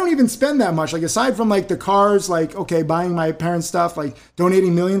 I don't even spend that much. Like aside from like the cars, like, okay, buying my parents' stuff, like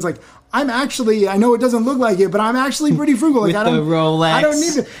donating millions, like I'm actually, I know it doesn't look like it, but I'm actually pretty frugal. Like With the Rolex, I don't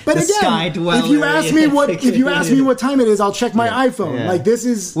need it. But the again, Sky Dweller, if you ask me what time it is, I'll check my iPhone. Yeah. Like this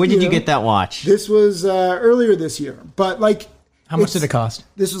is. When did you get that watch? This was earlier this year. But like, How much did it cost?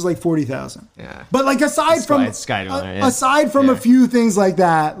 This was like 40,000. Yeah. But like aside from a few things like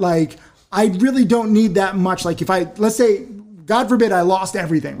that, like I really don't need that much. Like if let's say, God forbid, I lost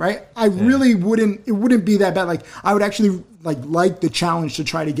everything, right? I really wouldn't. It wouldn't be that bad. Like I would actually like the challenge to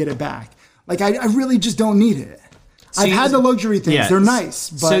try to get it back. Like I really just don't need it. So I've had the luxury things. Yeah. They're nice.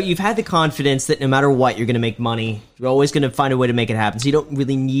 But so you've had the confidence that no matter what, you're going to make money. You're always going to find a way to make it happen. So you don't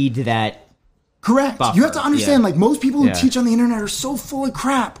really need that. Correct. Buffer. You have to understand, like most people who teach on the internet are so full of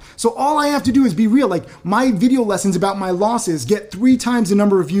crap. So all I have to do is be real. Like my video lessons about my losses get 3 times the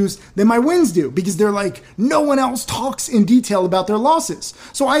number of views than my wins do because they're like, no one else talks in detail about their losses.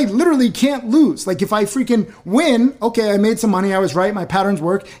 So I literally can't lose. Like if I freaking win, okay, I made some money. I was right. My patterns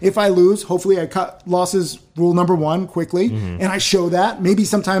work. If I lose, hopefully I cut losses. Rule number 1 quickly. And I show that. Maybe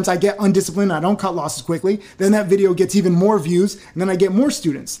sometimes I get undisciplined. I don't cut losses quickly. Then that video gets even more views and then I get more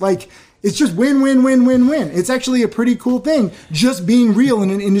students. Like it's just win, win, win, win, win. It's actually a pretty cool thing just being real in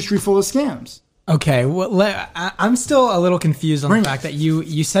an industry full of scams. Okay. Well, I'm still a little confused on the fact that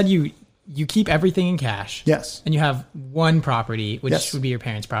you said you keep everything in cash. Yes. And you have one property, which would be your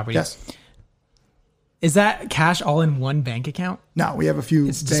parents' property. Yes. Is that cash all in one bank account? No, we have a few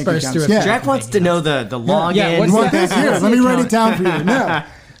it's bank dispersed accounts. through a Jack wants to know the login. Yeah, You want this? Here, let me write it down for you.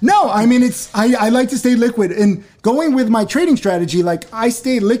 No, I mean, I like to stay liquid. And going with my trading strategy, like I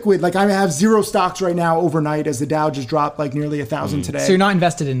stay liquid. Like I have 0 stocks right now overnight as the Dow just dropped like nearly 1,000 today. So you're not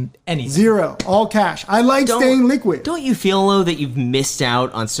invested in anything? 0, all cash. I like staying liquid. Don't you feel, though, that you've missed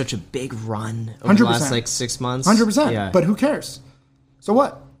out on such a big run over 100%. the last like 6 months? 100%. Yeah. But who cares? So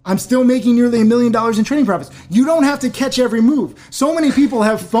what? I'm still making nearly $1 million in trading profits. You don't have to catch every move. So many people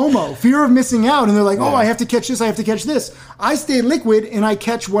have FOMO, fear of missing out, and they're like, oh, I have to catch this, I have to catch this. I stay liquid and I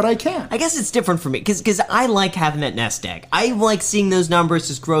catch what I can. I guess it's different for me because I like having that nest egg. I like seeing those numbers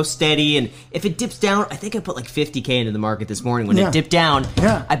just grow steady, and if it dips down, I think I put like $50K into the market this morning. When it dipped down,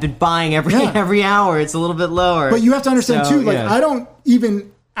 I've been buying every hour. It's a little bit lower. But you have to understand too, like I don't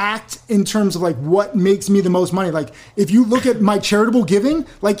even act in terms of like what makes me the most money. Like if you look at my charitable giving,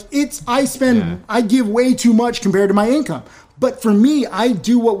 like I give way too much compared to my income. But for me, I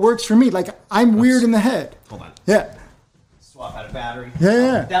do what works for me. Like I'm weird in the head. Hold on. Yeah. Swap out a battery.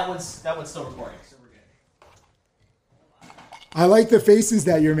 Yeah. That one's still recording, so we're good. I like the faces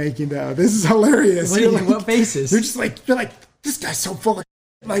that you're making though. This is hilarious. What faces? You're just like, this guy's so full of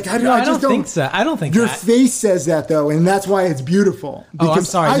like I don't think so. I don't think your that. face says that though, and that's why it's beautiful. Oh, I'm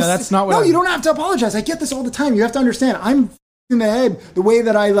sorry. No, that's not what. No, you don't have to apologize. I get this all the time. You have to understand. I'm in the head the way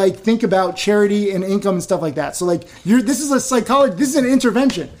that I like think about charity and income and stuff like that. So like, this is a psychology. This is an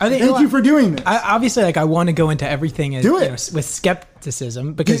intervention. Thank you for doing this. Obviously, like I want to go into everything with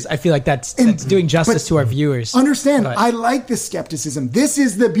skepticism because I feel like that's doing justice to our viewers. Understand? I like the skepticism. This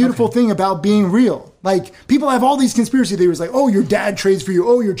is the beautiful thing about being real. Like people have all these conspiracy theories like, oh, your dad trades for you.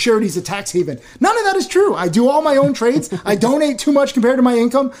 Oh, your charity's a tax haven. None of that is true. I do all my own trades. I donate too much compared to my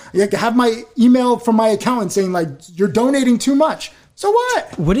income. I have my email from my accountant saying like, you're donating too much. So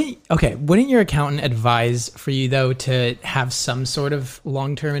what? Wouldn't your accountant advise for you though to have some sort of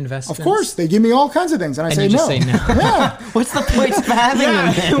long-term investment? Of course, they give me all kinds of things, and I say you just no. say no. Yeah. What's the point of having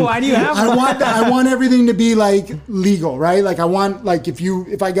them? Then? Why do you have them? I want everything to be like legal, right? Like I want like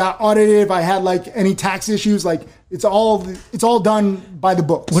if I got audited, if I had like any tax issues, like it's all done by the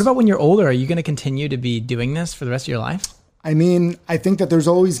books. What about when you're older? Are you going to continue to be doing this for the rest of your life? I mean, I think that there's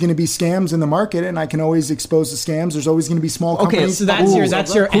always going to be scams in the market, and I can always expose the scams. There's always going to be small companies. Okay, so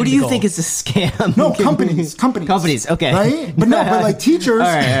that's your Who do you goal. think is a scam? No, companies. Companies, okay. Right? But like teachers. All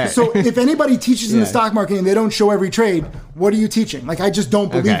right. So if anybody teaches in the stock market and they don't show every trade, what are you teaching? Like, I just don't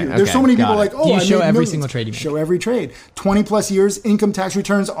believe Okay, you. There's okay, so many people got like, it. oh, Do you I show made every millions. single trade you make? Show every trade. 20 plus years, income tax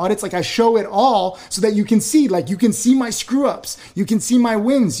returns, audits. Like, I show it all so that you can see, like, you can see my screw ups. You can see my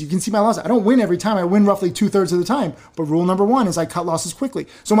wins. You can see my losses. I don't win every time. I win roughly 2/3 of the time. But rule number one is I cut losses quickly.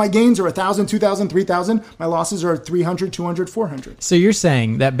 So my gains are 1,000, 2,000, 3,000. My losses are 300, 200, 400. So you're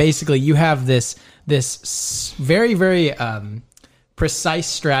saying that basically you have this very, very precise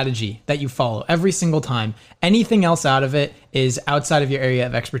strategy that you follow every single time. Anything else out of it is outside of your area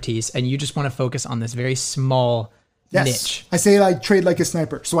of expertise, and you just want to focus on this very small niche. I say I trade like a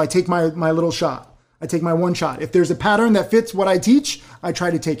sniper. So I take my little shot. I take my one shot. If there's a pattern that fits what I teach, I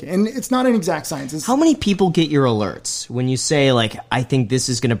try to take it. And it's not an exact science. How many people get your alerts when you say, like, I think this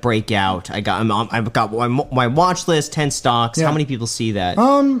is going to break out? I've got my watch list, 10 stocks. Yeah. How many people see that?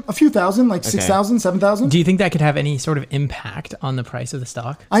 A few thousand, like 6,000, 7,000. Do you think that could have any sort of impact on the price of the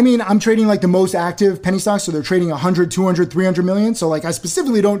stock? I mean, I'm trading like the most active penny stocks. So they're trading 100, 200, 300 million. So like I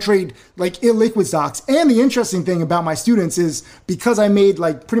specifically don't trade like illiquid stocks. And the interesting thing about my students is because I made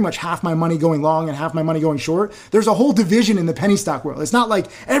like pretty much half my money going long and half my money going short, there's a whole division in the penny stock world. It's not like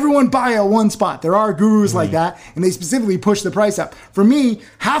everyone buy at one spot. There are gurus like that, and they specifically push the price up. For me,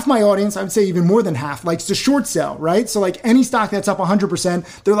 half my audience, I would say even more than half, likes to short sell, right? So like any stock that's up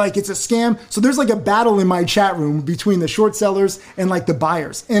 100%, they're like, it's a scam. So there's like a battle in my chat room between the short sellers and like the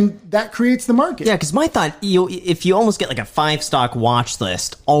buyers, and that creates the market. Yeah, because my thought, if you almost get like a 5-stock watch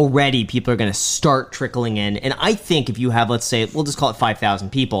list, already people are going to start trickling in. And I think if you have, let's say, we'll just call it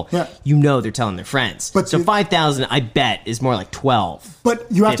 5,000 people, they're telling their friends. But so 5,000, I bet, is more like 12.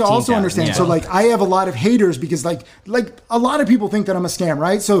 But you have to also understand. Yeah. So like I have a lot of haters because like a lot of people think that I'm a scam,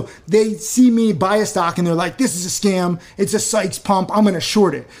 right? So they see me buy a stock and they're like, this is a scam. It's a Sykes pump. I'm going to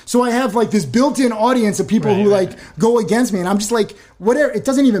short it. So I have like this built-in audience of people who like go against me. And I'm just like, whatever. It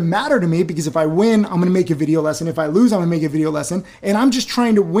doesn't even matter to me because if I win, I'm going to make a video lesson. If I lose, I'm going to make a video lesson. And I'm just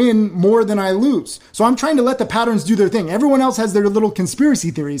trying to win more than I lose. So I'm trying to let the patterns do their thing. Everyone else has their little conspiracy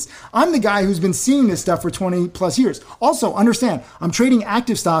theories. I'm the guy who's been seeing this stuff for 20 plus years. Also, understand, I'm trading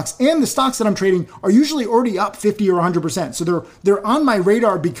active stocks, and the stocks that I'm trading are usually already up 50 or 100%. So they're on my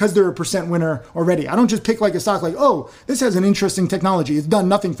radar because they're a percent winner already. I don't just pick like a stock like, oh, this has an interesting technology. It's done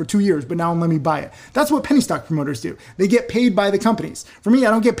nothing for 2 years, but now let me buy it. That's what penny stock promoters do. They get paid by the companies. For me, I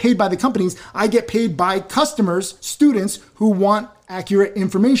don't get paid by the companies. I get paid by customers, students who want accurate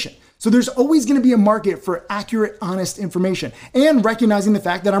information. So there's always going to be a market for accurate, honest information and recognizing the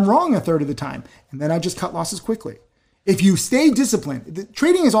fact that I'm wrong 1/3 of the time. And then I just cut losses quickly. If you stay disciplined,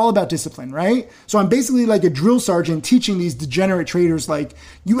 trading is all about discipline, right? So I'm basically like a drill sergeant teaching these degenerate traders, like,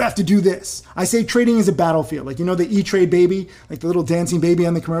 you have to do this. I say trading is a battlefield. Like, you know, the E-Trade baby, like the little dancing baby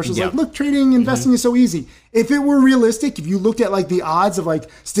on the commercials, like, look, trading, investing is so easy. If it were realistic, if you looked at like the odds of like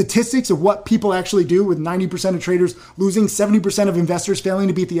statistics of what people actually do with 90% of traders losing, 70% of investors failing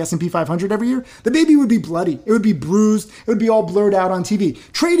to beat the S&P 500 every year, the baby would be bloody. It would be bruised. It would be all blurred out on TV.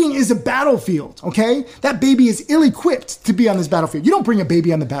 Trading is a battlefield, okay? That baby is ill-equipped to be on this battlefield. You don't bring a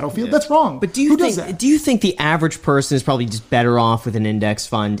baby on the battlefield. That's wrong. But do you think the average person is probably just better off with an index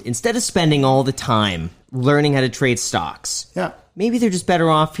fund instead of spending all the time learning how to trade stocks? Yeah. Maybe they're just better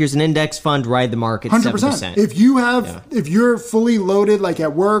off. Here's an index fund, ride the market 7%. If you're fully loaded, like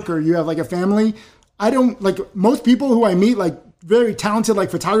at work, or you have like a family, I don't like most people who I meet, like very talented,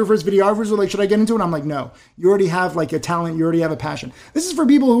 like photographers, videographers, are like, should I get into it? I'm like, no, you already have like a talent. You already have a passion. This is for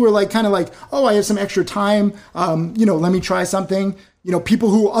people who are like, kind of like, oh, I have some extra time. Let me try something. You know, people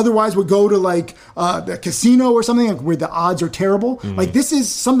who otherwise would go to like the casino or something, like where the odds are terrible. Like this is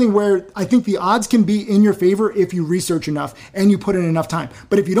something where I think the odds can be in your favor if you research enough and you put in enough time.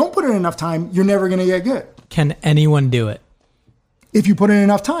 But if you don't put in enough time, you're never going to get good. Can anyone do it? If you put in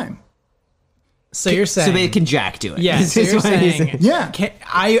enough time. So you're saying... So can Jack do it? Yeah, so you're saying... Yeah.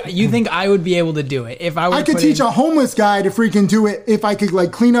 You think I would be able to do it if I were I could teach a homeless guy to freaking do it if I could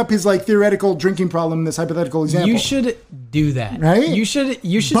like clean up his like theoretical drinking problem in this hypothetical example. You should do that. Right? You should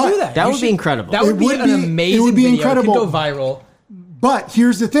do that. That would be incredible. That would be an amazing It would be video. incredible. It could go viral. But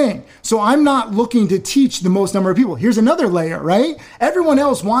here's the thing. So I'm not looking to teach the most number of people. Here's another layer, right? Everyone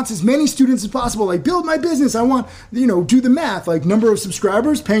else wants as many students as possible. Like, build my business. I want, do the math. Like, number of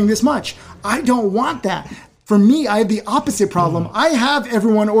subscribers paying this much. I don't want that. For me, I have the opposite problem. I have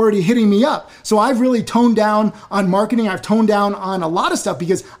everyone already hitting me up. So I've really toned down on marketing. I've toned down on a lot of stuff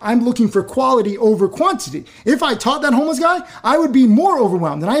because I'm looking for quality over quantity. If I taught that homeless guy, I would be more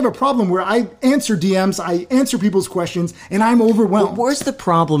overwhelmed. And I have a problem where I answer DMs, I answer people's questions, and I'm overwhelmed. Well, where's the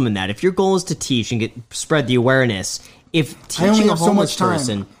problem in that? If your goal is to teach and spread the awareness, if teaching a homeless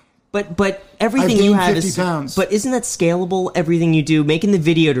person... But everything I've you gained have 50 is, pounds. but isn't that scalable? Everything you do, making the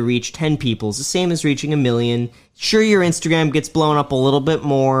video to reach 10 people is the same as reaching 1 million. Sure, your Instagram gets blown up a little bit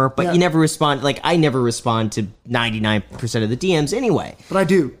more, but you never respond. Like, I never respond to 99% of the DMs anyway. But I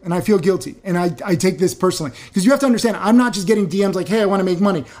do, and I feel guilty, and I take this personally. Because you have to understand, I'm not just getting DMs like, hey, I want to make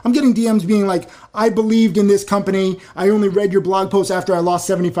money. I'm getting DMs being like, I believed in this company. I only read your blog post after I lost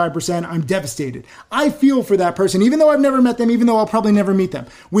 75%. I'm devastated. I feel for that person, even though I've never met them, even though I'll probably never meet them.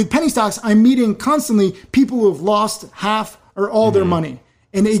 With penny stocks, I'm meeting constantly people who have lost half or all their money.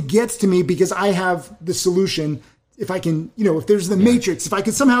 And it gets to me because I have the solution. If I can, if there's the matrix, if I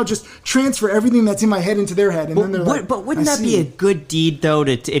could somehow just transfer everything that's in my head into their head, and then they're like, but wouldn't that be a good deed though?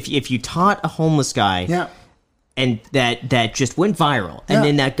 If you taught a homeless guy, and that just went viral, and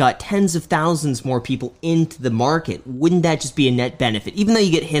then that got tens of thousands more people into the market, wouldn't that just be a net benefit? Even though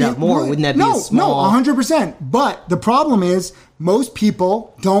you get hit up more, wouldn't that be a small? No, 100%. But the problem is, most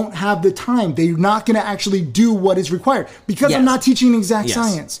people don't have the time. They're not going to actually do what is required because I'm not teaching exact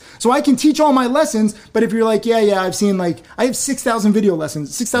science. So I can teach all my lessons, but if you're like, I've seen I have 6,000 video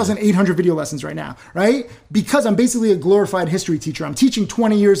lessons, 6,800 video lessons right now, right? Because I'm basically a glorified history teacher. I'm teaching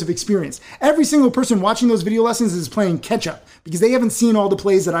 20 years of experience. Every single person watching those video lessons is playing catch up because they haven't seen all the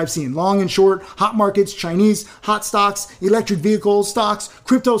plays that I've seen. Long and short, hot markets, Chinese, hot stocks, electric vehicles stocks,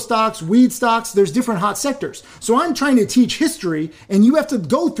 crypto stocks, weed stocks. There's different hot sectors. So I'm trying to teach history, and you have to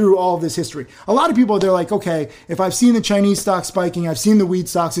go through all of this history. A lot of people, they're like, okay, if I've seen the Chinese stock spiking, I've seen the weed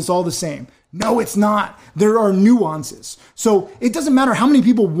stocks, it's all the same. No, it's not. There are nuances. So it doesn't matter how many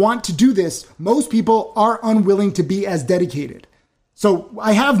people want to do this. Most people are unwilling to be as dedicated. So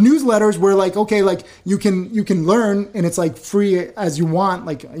I have newsletters where you can learn, and it's like free as you want,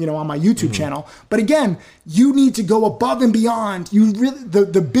 on my YouTube channel. But again, you need to go above and beyond. You really,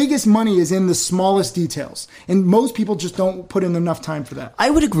 the biggest money is in the smallest details. And most people just don't put in enough time for that.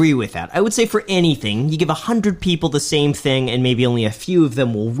 I would agree with that. I would say for anything, you give 100 people the same thing and maybe only a few of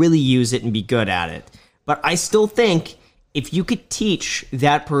them will really use it and be good at it. But I still think if you could teach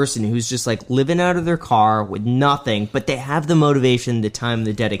that person who's just living out of their car with nothing, but they have the motivation, the time,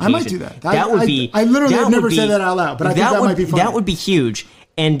 the dedication. I might do that. That would be. I literally have never said that out loud, but I think that might be fun. That would be huge,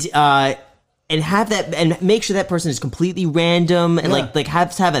 and have that, and make sure that person is completely random, and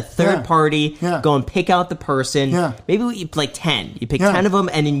have a third party go and pick out the person. Yeah. Maybe you 10. You pick 10 of them,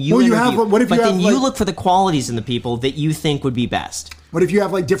 and then you interview. Then you look for the qualities in the people that you think would be best. What if you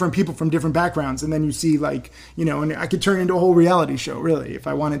have different people from different backgrounds, and then you see and I could turn it into a whole reality show, really, if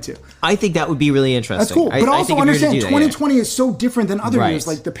I wanted to. I think that would be really interesting. That's cool. But also understand 2020 is so different than other years.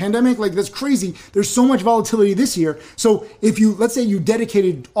 Like the pandemic, that's crazy. There's so much volatility this year. So if let's say you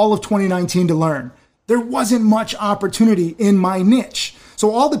dedicated all of 2019 to learn, there wasn't much opportunity in my niche. So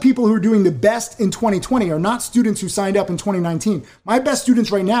all the people who are doing the best in 2020 are not students who signed up in 2019. My best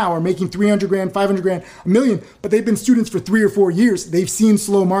students right now are making 300 grand, 500 grand, $1 million, but they've been students for 3 or 4 years. They've seen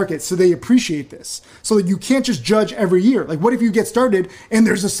slow markets, so they appreciate this. So that you can't just judge every year. What if you get started and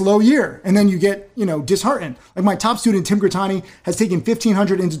there's a slow year and then you get, disheartened? My top student, Tim Gritani, has taken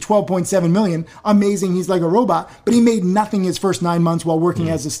 1,500 into 12.7 million. Amazing. He's like a robot, but he made nothing his first 9 months while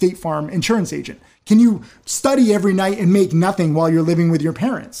working as a State Farm insurance agent. Can you study every night and make nothing while you're living with your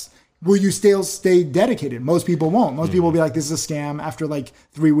parents? Will you still stay dedicated? Most people won't. Most people will be like, this is a scam after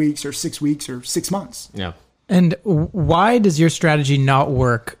 3 weeks or 6 weeks or 6 months. Yeah. And why does your strategy not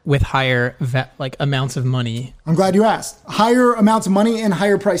work with higher amounts of money? I'm glad you asked. Higher amounts of money and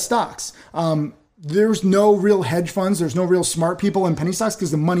higher price stocks. There's no real hedge funds. There's no real smart people in penny stocks because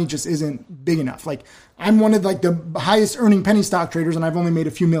the money just isn't big enough. I'm one of the highest earning penny stock traders, and I've only made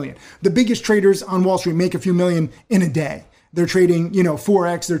a few million. The biggest traders on Wall Street make a few million in a day. They're trading,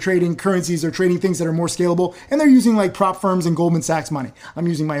 Forex, they're trading currencies, they're trading things that are more scalable, and they're using prop firms and Goldman Sachs money. I'm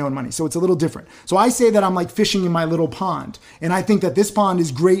using my own money, so it's a little different. So I say that I'm fishing in my little pond, and I think that this pond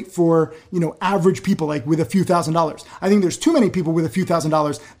is great for, average people with a few $1,000s. I think there's too many people with a few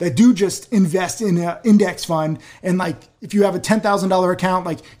 $1,000s that do just invest in an index fund, and if you have a $10,000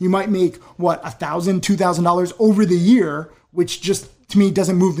 account, you might make $1,000, $2,000 over the year, which just to me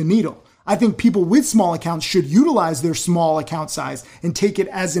doesn't move the needle. I think people with small accounts should utilize their small account size and take it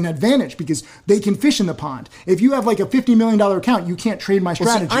as an advantage because they can fish in the pond. If you have a $50 million account, you can't trade my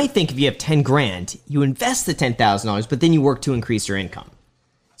strategy. Well, see, I think if you have 10 grand, you invest the $10,000, but then you work to increase your income.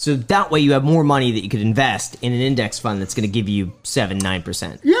 So that way you have more money that you could invest in an index fund that's going to give you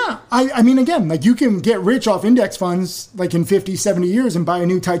 7-9%. Yeah. I mean, again, you can get rich off index funds in 50, 70 years and buy a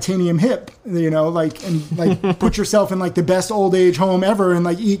new titanium hip, and put yourself in the best old age home ever and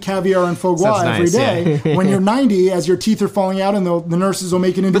eat caviar and foie gras every day. Yeah. When you're 90, as your teeth are falling out and the nurses will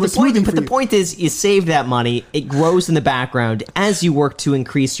make it into a smoothie for you. But the point is you save that money. It grows in the background as you work to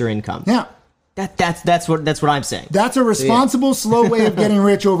increase your income. Yeah. That's what I'm saying. That's a responsible, slow way of getting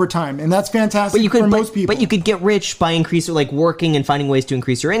rich over time, and that's fantastic for most people. But you could get rich by working and finding ways to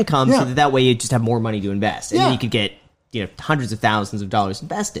increase your income, so that way you just have more money to invest, and then you could get hundreds of thousands of dollars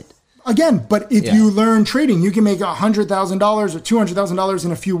invested. Again, but if you learn trading, you can make $100,000 or $200,000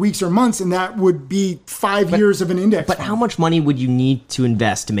 in a few weeks or months, and that would be 5 years of an index But fund. how much money would you need to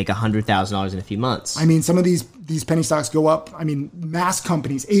invest to make $100,000 in a few months? I mean, some of these penny stocks go up. I mean, mass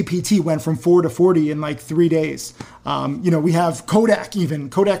companies, APT went from 4 to 40 in like 3 days. We have Kodak even.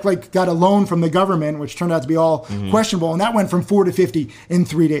 Kodak got a loan from the government, which turned out to be all questionable, and that went from 4 to 50 in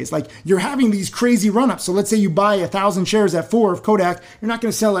 3 days. Like, you're having these crazy run-ups. So let's say you buy 1,000 shares at 4 of Kodak. You're not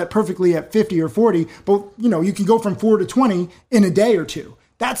going to sell it perfectly at 50 or 40, but you can go from 4 to 20 in a day or two.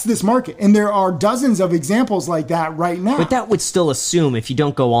 That's this market. And there are dozens of examples like that right now. But that would still assume if you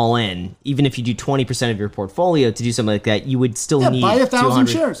don't go all in, even if you do 20% of your portfolio to do something like that, you would still need buy 1,000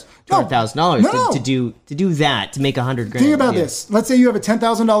 shares. $200,000 to do that, to make $100,000. Think about this. Let's say you have a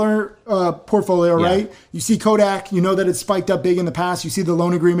 $10,000 portfolio, right? You see Kodak, you know that it's spiked up big in the past. You see the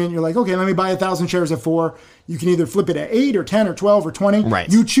loan agreement. You're like, okay, let me buy 1,000 shares at 4. You can either flip it at 8 or 10 or 12 or 20.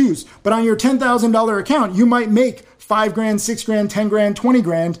 Right. You choose. But on your $10,000 account, you might make $5,000, $6,000, $10,000,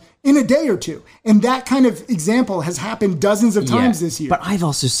 $20,000 in a day or two. And that kind of example has happened dozens of times this year. But I've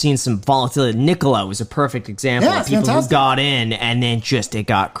also seen some volatility. Nikola was a perfect example of people who got in and then it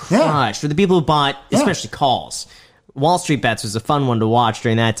got crushed. For the people who bought, especially calls. Wall Street Bets was a fun one to watch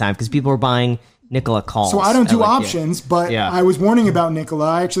during that time because people were buying Nikola calls. So I don't do options, but I was warning about Nikola.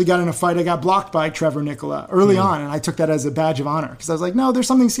 I actually got in a fight. I got blocked by Trevor Nikola early on, and I took that as a badge of honor because I was like, no, there's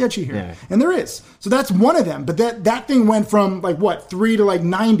something sketchy here. Yeah. And there is. So that's one of them. But that thing went from 3 to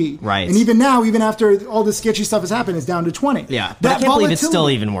 90. Right. And even now, even after all this sketchy stuff has happened, it's down to 20. Yeah. But I can't believe it's still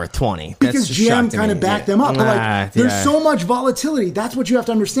even worth 20. Because GM kind of backed them up. But there's so much volatility. That's what you have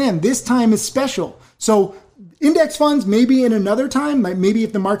to understand. This time is special. So index funds, maybe in another time, maybe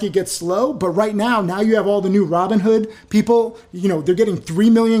if the market gets slow, but right now you have all the new Robinhood people, they're getting 3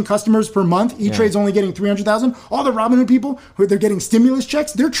 million customers per month. E-Trade's only getting 300,000. All the Robinhood people, they're getting stimulus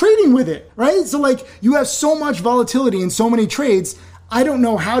checks, they're trading with it, right? So you have so much volatility in so many trades, I don't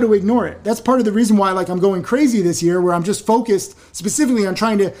know how to ignore it. That's part of the reason why I'm going crazy this year, where I'm just focused specifically on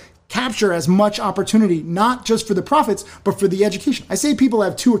trying to capture as much opportunity, not just for the profits, but for the education. I say people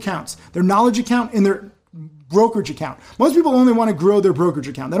have 2 accounts, their knowledge account and their brokerage account. Most people only want to grow their brokerage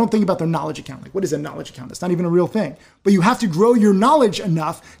account. They don't think about their knowledge account. What is a knowledge account? That's not even a real thing. But you have to grow your knowledge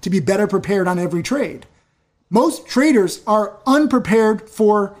enough to be better prepared on every trade. Most traders are unprepared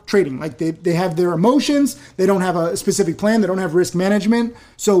for trading. They have their emotions. They don't have a specific plan. They don't have risk management.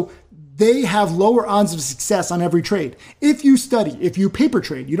 So they have lower odds of success on every trade. If you study, if you paper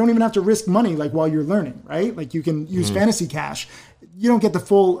trade, you don't even have to risk money while you're learning, right? You can use fantasy cash. You don't get the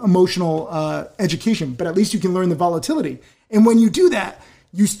full emotional education, but at least you can learn the volatility. And when you do that,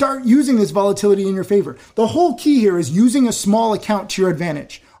 you start using this volatility in your favor. The whole key here is using a small account to your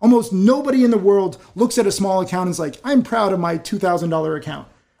advantage. Almost nobody in the world looks at a small account and is like, I'm proud of my $2,000 account.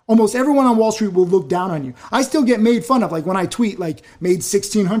 Almost everyone on Wall Street will look down on you. I still get made fun of, when I tweet, made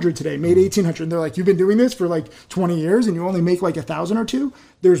 1,600 today, made 1,800. And they're like, you've been doing this for 20 years and you only make 1,000 or 2?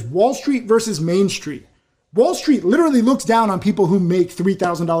 There's Wall Street versus Main Street. Wall Street literally looks down on people who make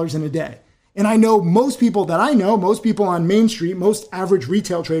 $3,000 in a day. And I know most people on Main Street, most average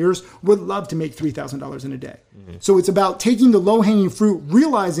retail traders would love to make $3,000 in a day. Mm-hmm. So it's about taking the low-hanging fruit,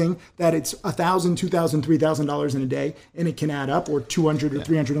 realizing that it's $1,000, $2,000, $3,000 in a day, and it can add up, or 200 or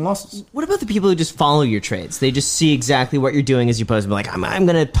 300 in losses. What about the people who just follow your trades? They just see exactly what you're doing as you post, and be I'm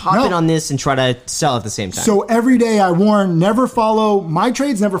going to hop in on this and try to sell at the same time. So every day I warn, never follow my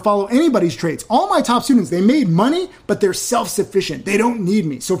trades, never follow anybody's trades. All my top students, they made money, but they're self-sufficient. They don't need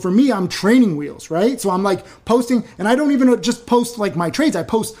me. So for me, I'm training wheels, right? So I'm posting, and I don't even just post my trades. I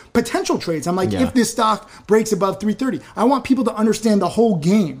post potential trades. I'm if this stock breaks above 330, I want people to understand the whole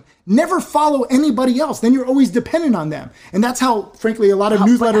game. Never follow anybody else. Then you're always dependent on them. And that's how, frankly, a lot of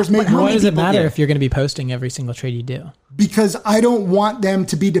newsletters make money. Why does it matter if you're going to be posting every single trade you do? Because I don't want them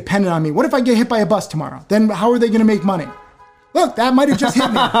to be dependent on me. What if I get hit by a bus tomorrow? Then how are they going to make money? Look, that might have just hit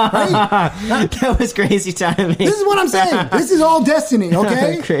me, right? That was crazy timing. This is what I'm saying. This is all destiny,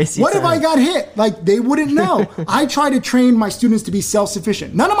 okay? Crazy what timing. if I got hit? They wouldn't know. I try to train my students to be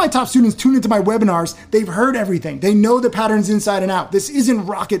self-sufficient. None of my top students tune into my webinars. They've heard everything. They know the patterns inside and out. This isn't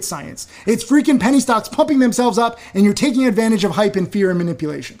rocket science. It's freaking penny stocks pumping themselves up, and you're taking advantage of hype and fear and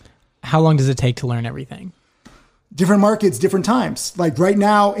manipulation. How long does it take to learn everything? Different markets, different times. Right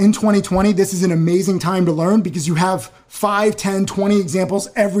now in 2020, this is an amazing time to learn because you have 5, 10, 20 examples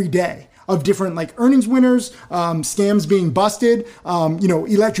every day of different like earnings winners, scams being busted,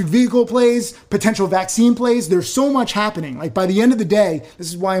 electric vehicle plays, potential vaccine plays. There's so much happening. Like by the end of the day, this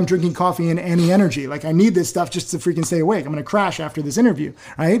is why I'm drinking coffee and anti-energy. Like I need this stuff just to freaking stay awake. I'm going to crash after this interview,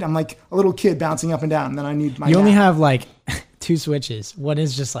 right? I'm like a little kid bouncing up and down, and then I need my You only nap. have like 2 switches. One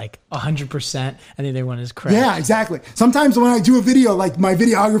is just like 100% and the other one is crash. Yeah, exactly. Sometimes when I do a video, like my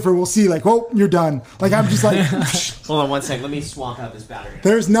videographer will see like, oh, you're done. Like I'm just like, Hold on one sec. Let me swap out this battery.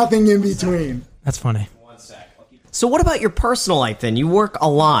 there's nothing in between. That's funny. One sec. So what about your personal life then? You work a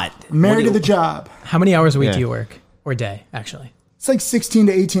lot. Married to the job. How many hours a week Yeah. do you work? Or day, actually? It's like 16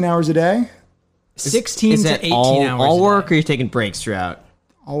 to 18 hours a day. 16 Is to that 18 all, hours all a work, day. or are you taking breaks throughout?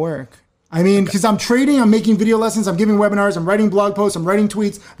 I'll work. I mean, because I'm trading, I'm making video lessons, I'm giving webinars, I'm writing blog posts, I'm writing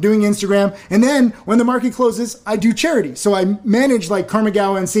tweets, I'm doing Instagram. And then when the market closes, I do charity. So I manage like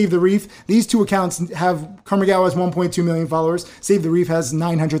Karmagawa and Save the Reef. These two accounts have, Karmagawa has 1.2 million followers. Save the Reef has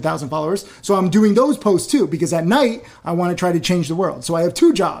 900,000 followers. So I'm doing those posts too, because at night, I want to try to change the world. So I have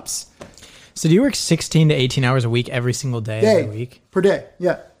 2 jobs. So do you work 16 to 18 hours a week every single day every week? Per day.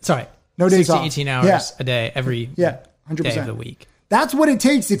 Yeah. Sorry. No days 16 off. 18 hours Yeah. a day every Yeah. 100%. day of the week. That's what it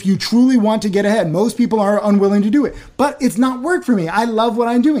takes if you truly want to get ahead. Most people are unwilling to do it, but it's not work for me. I love what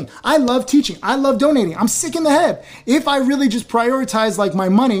I'm doing. I love teaching. I love donating. I'm sick in the head. If I really just prioritize like my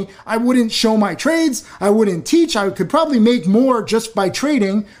money, I wouldn't show my trades. I wouldn't teach. I could probably make more just by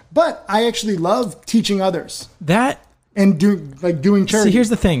trading, but I actually love teaching others That and doing charity. So here's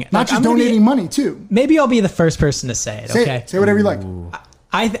the thing. Not Like, just I'm gonna be- donating money too. Maybe I'll be the first person to say it, Say, okay? say whatever you like.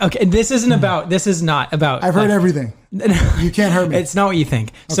 Okay, this is not about I've heard everything. You can't hurt me. It's not what you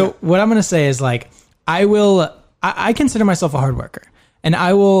think. So Okay. what I'm going to say is like, I consider myself a hard worker, and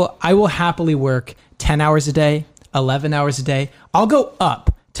I will happily work 10 hours a day, 11 hours a day. I'll go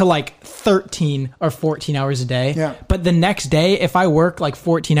up to like 13 or 14 hours a day. Yeah. But the next day, if I work like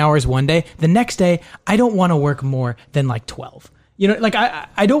 14 hours one day, the next day, I don't want to work more than like 12. You know, like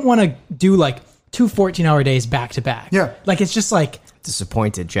I don't want to do like 2 14-hour days back to back. Yeah. Like it's just like,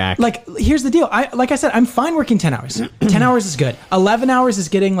 Disappointed, Jack. like, here's the deal. Like I said, I'm fine working 10 hours. 10 hours is good. 11 hours is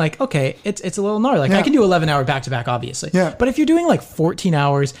getting like, okay, it's a little gnarly. Like Yeah. I can do 11 hour back to back, obviously. Yeah. But if you're doing like 14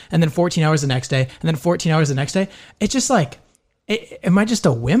 hours and then 14 hours the next day and then 14 hours the next day, it's just like, am I just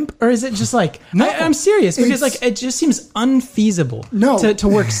a wimp, or is it just like, No. I'm serious, because It's- like it just seems unfeasible No. to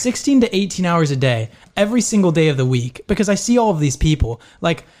work 16 to 18 hours a day every single day of the week, because I see all of these people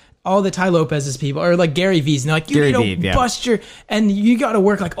like all the Ty Lopez's people, or like Gary V's, and they're like, you Gary need to Vee, yeah. bust your, and you got to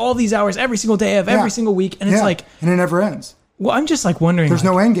work like all these hours every single day of Yeah. every single week. And it's Yeah. like, and it never ends. well, I'm just like wondering, There's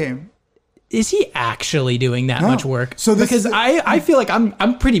like, no end game. is he actually doing that much work? So this because is the- I feel like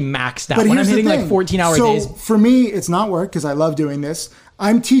I'm pretty maxed out But when I'm here's the hitting like thing. 14-hour so days. For me, it's not work because I love doing this.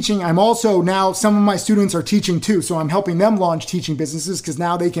 I'm teaching. I'm also now, some of my students are teaching too. So I'm helping them launch teaching businesses because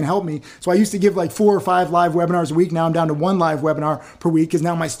now they can help me. So I used to give like 4 or 5 live webinars a week. Now I'm down to 1 live webinar per week because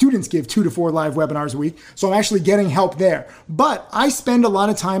now my students give 2 to 4 live webinars a week. So I'm actually getting help there. But I spend a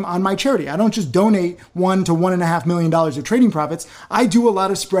lot of time on my charity. I don't just donate $1 to $1.5 million of trading profits. I do a lot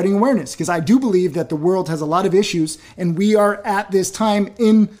of spreading awareness because I do believe that the world has a lot of issues, and we are at this time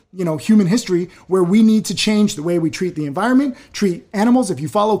in human history where we need to change the way we treat the environment, treat animals. If you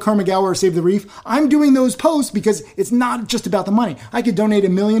follow Karmagawa or Save the Reef, I'm doing those posts because it's not just about the money. I could donate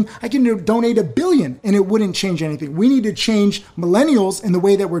 $1 million, I can donate $1 billion, and it wouldn't change anything. We need to change millennials in the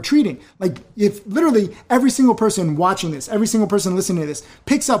way that we're treating. Like if literally every single person watching this, every single person listening to this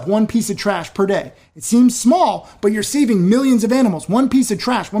picks up 1 piece of trash per day. It seems small, but you're saving millions of animals. 1 piece of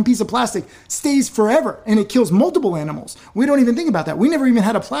trash, 1 piece of plastic stays forever, and it kills multiple animals. We don't even think about that. We never even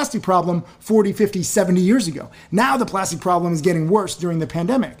had a plastic problem 40, 50, 70 years ago. Now the plastic problem is getting worse during the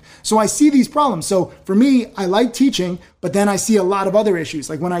pandemic. So I see these problems. So for me, I like teaching, but then I see a lot of other issues.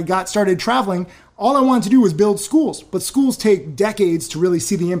 Like when I got started traveling, all I wanted to do was build schools, but schools take decades to really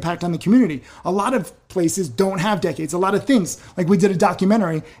see the impact on the community. A lot of places don't have decades. A lot of things, like we did a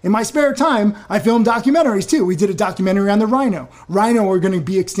documentary. In my spare time, I filmed documentaries too. We did a documentary on the rhino. Rhino are going to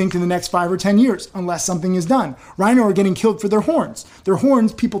be extinct in the next 5 or 10 years unless something is done. Rhino are getting killed for their horns. Their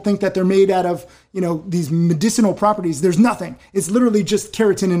horns, people think that they're made out of, these medicinal properties. There's nothing. It's literally just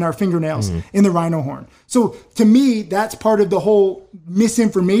keratin in our fingernails in the rhino horn. So to me, that's part of the whole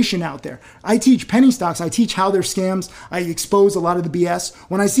misinformation out there. I teach penny stocks. I teach how they're scams. I expose a lot of the BS.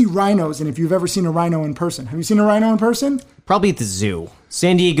 When I see rhinos, and if you've ever seen a rhino in person, have you seen a rhino in person? Probably at the zoo.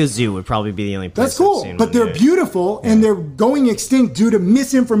 San Diego Zoo would probably be the only place. That's cool, I've seen but one. they're beautiful, and they're going extinct due to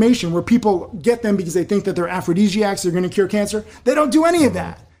misinformation where people get them because they think that they're aphrodisiacs, they're going to cure cancer. They don't do any of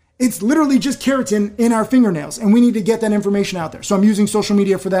that. It's literally just keratin in our fingernails, and we need to get that information out there. So I'm using social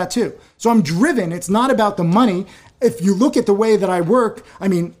media for that too. So I'm driven. It's not about the money. if you look at the way that I work, I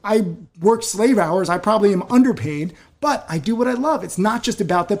mean, I work slave hours. I probably am underpaid, but I do what I love. It's not just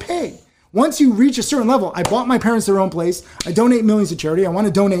about the pay. Once you reach a certain level, I bought my parents their own place. I donate millions to charity. I want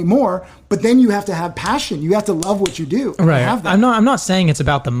to donate more, but then you have to have passion. You have to love what you do. Right. Have that. I'm not saying it's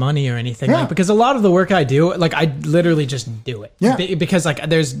about the money or anything, like, because a lot of the work I do, like I literally just do it. Yeah. Because like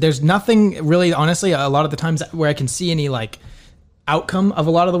there's nothing really, honestly, a lot of the times where I can see any like outcome of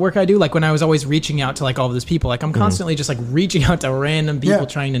a lot of the work I do. Like when I was always reaching out to like all of these people, like I'm constantly just like reaching out to random people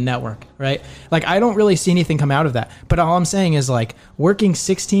trying to network, right? Like I don't really see anything come out of that. But all I'm saying is like working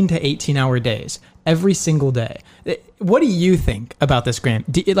 16 to 18 hour days every single day. What do you think about this, Graham?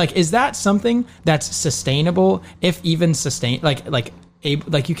 Like, is that something that's sustainable, if even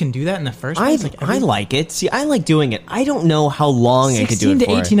like you can do that in the first place? I like it. See, I like doing it. I don't know how long I could do it for.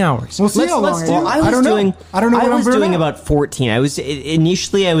 16 to 18 hours. We'll see how long I was doing what about 14. I was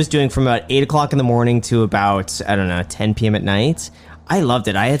doing from about 8 o'clock in the morning to about, I don't know, 10 p.m. at night. I loved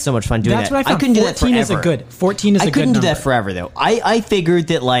it. I had so much fun doing that. That's what I found. couldn't do that 14 forever. is a good. 14 is a good I couldn't do number. that forever though. I figured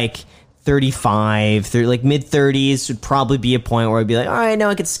that like 35, like mid 30s would probably be a point where I'd be like, all right, now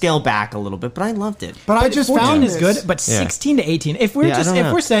I could scale back a little bit, but I loved it. But I just 14 found is good, but 16 to 18. If we're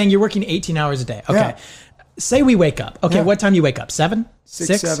if we're saying you're working 18 hours a day, okay. Say we wake up. Okay, what time do you wake up? 7?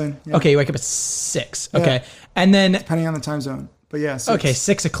 6? 7. Yeah. Okay, you wake up at 6. Okay, and then depending on the time zone. But yeah. 6. Okay,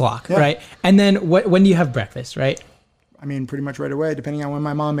 6 o'clock, right? And then when do you have breakfast, right? I mean, pretty much right away, depending on when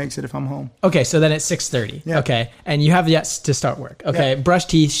my mom makes it if I'm home. Okay, so then it's 6:30. Yeah. Okay, and you have yet to start work. Okay, brush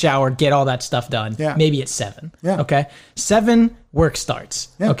teeth, shower, get all that stuff done. Yeah. Maybe it's 7. Yeah. Okay, 7 work starts.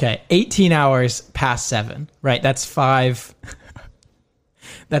 Yeah. Okay, 18 hours past 7. Right, that's 5.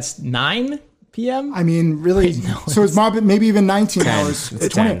 That's 9 p.m. I mean, really. So it's maybe even 19 hours.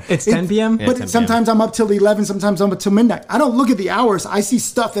 It's 10. It's 10 p.m. But 10 sometimes I'm up till 11. Sometimes I'm up till midnight. I don't look at the hours. I see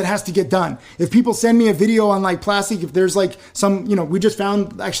stuff that has to get done. If people send me a video on like plastic, if there's like some, we just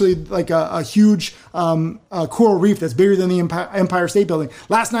found actually like a huge coral reef that's bigger than the Empire State Building.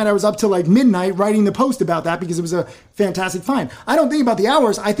 Last night I was up till like midnight writing the post about that because it was a fantastic find. I don't think about the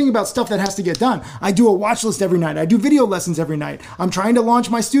hours. I think about stuff that has to get done. I do a watch list every night. I do video lessons every night. I'm trying to launch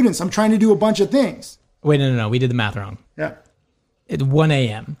my students. I'm trying to do a bunch of things. Wait, no. We did the math wrong. Yeah. At 1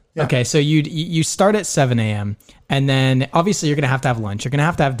 a.m. Yeah. Okay, so you start at 7 a.m. and then obviously you're going to have lunch. You're going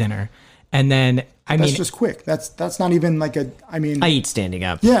to have dinner. And then, that's just quick. That's not even like I eat standing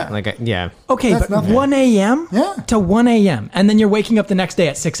up. Yeah. Okay, that's but nothing. 1 a.m. Yeah. to 1 a.m. And then you're waking up the next day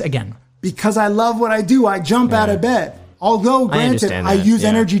at 6 again. Because I love what I do. I jump out of bed. Although, granted, I use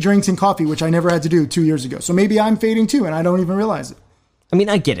energy drinks and coffee, which I never had to do 2 years ago. So maybe I'm fading too, and I don't even realize it. I mean,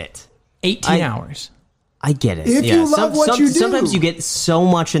 I get it. 18 hours. I get it. If you love what you do. Sometimes you get so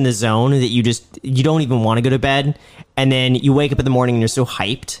much in the zone that you don't even want to go to bed. And then you wake up in the morning and you're so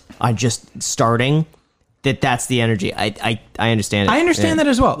hyped on just starting that's the energy. I understand it. I understand that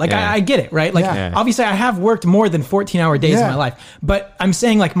as well. Like, I get it, right? Like, obviously I have worked more than 14-hour days in my life. But I'm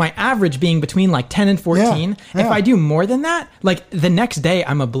saying, like, my average being between, like, 10 and 14, if I do more than that, like, the next day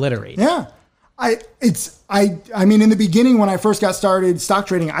I'm obliterated. Yeah. I mean, in the beginning, when I first got started stock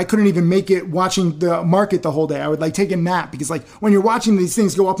trading, I couldn't even make it watching the market the whole day. I would like take a nap because like when you're watching these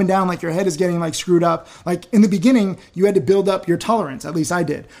things go up and down, like your head is getting like screwed up. Like in the beginning, you had to build up your tolerance. At least I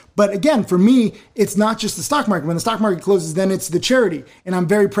did. But again, for me, it's not just the stock market. When the stock market closes, then it's the charity. And I'm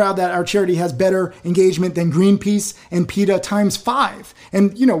very proud that our charity has better engagement than Greenpeace and PETA times 5.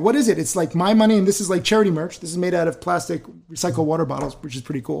 And what is it? It's like my money, and this is like charity merch. This is made out of plastic recycled water bottles, which is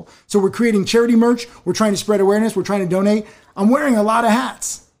pretty cool. So we're creating charity merch. We're trying to spread awareness. We're trying to donate. I'm wearing a lot of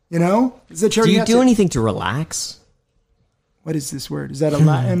hats, It's a charity. Do you do anything to relax? What is this word? Is that a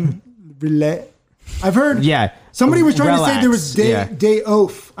Latin? Relay? I've heard. Yeah. Somebody was trying to say there was day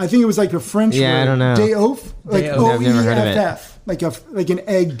off. I think it was like a French word. I don't know. Day off? Like I've never heard of it. OEFF. Like an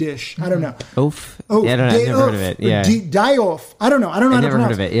egg dish. I don't know. Oaf? Yeah, I don't know. I've never heard of it. Yeah. Die off. I don't know. I don't know how to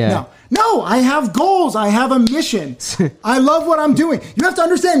pronounce it. Heard of it. Yeah. No, I have goals. I have a mission. I love what I'm doing. You have to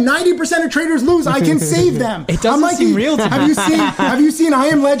understand 90% of traders lose. I can save them. It doesn't seem real to me. Have you seen I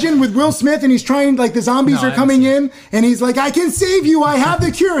Am Legend with Will Smith and he's trying, like the zombies are coming in and he's like, I can save you. I have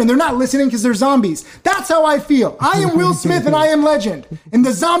the cure. And they're not listening because they're zombies. That's how I feel. I am Will Smith and I Am Legend. And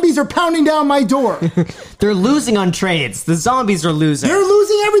the zombies are pounding down my door. They're losing on trades. The zombies are losing. They're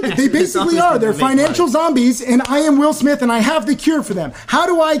losing everything. They basically are. They're financial zombies, and I am Will Smith, and I have the cure for them. How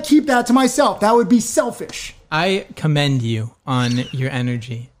do I keep that to myself? That would be selfish. I commend you on your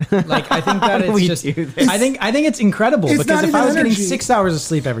energy. Like, I think that it's just. I think it's incredible because if I was getting 6 hours of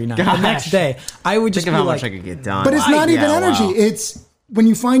sleep every night, the next day I would just think be of how like, much I could get done. But it's not even energy. It's when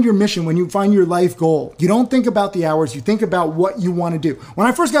you find your mission, when you find your life goal, you don't think about the hours, you think about what you want to do. When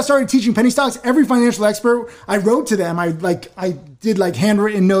I first got started teaching penny stocks, every financial expert, I wrote to them. I did like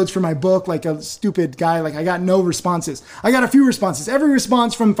handwritten notes for my book, like a stupid guy. Like I got no responses. I got a few responses. Every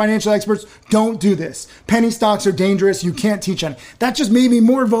response from financial experts, don't do this. Penny stocks are dangerous. You can't teach on it. That just made me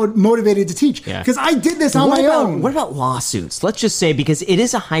more motivated to teach because I did this on my own. What about lawsuits? Let's just say, because it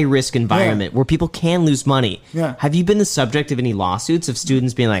is a high risk environment where people can lose money. Yeah. Have you been the subject of any lawsuits of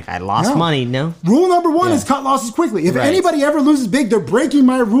students being like, I lost money? No. Rule number one is cut losses quickly. If anybody ever loses big, they're breaking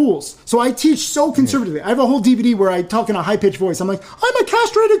my rules. So I teach so conservatively. I have a whole DVD where I talk in a high pitched voice. I'm like, I'm a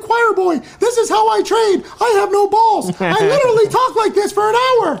castrated choir boy. This is how I trade. I have no balls. I literally talk like this for an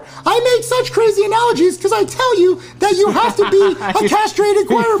hour. I make such crazy analogies because I tell you that you have to be a castrated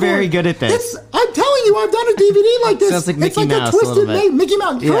choir boy. Very good at this. I'm telling you, I've done a DVD like this. Sounds like Mickey it's like Mouse a twisted a little bit. Mickey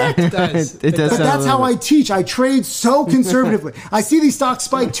Mouse. Correct. It does. It does. But that's how I teach. I trade so conservatively. I see these stocks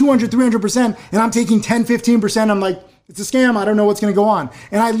spike 200, 300%, and I'm taking 10, 15%. I'm like, it's a scam. I don't know what's going to go on.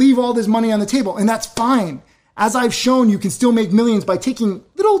 And I leave all this money on the table, and that's fine. As I've shown, you can still make millions by taking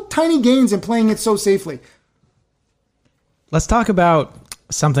little tiny gains and playing it so safely. Let's talk about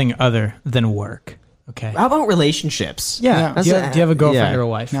something other than work. Okay. How about relationships? Yeah. Do you have a girlfriend or a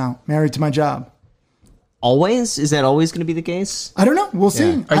wife? No, married to my job. Always? Is that always going to be the case? I don't know. We'll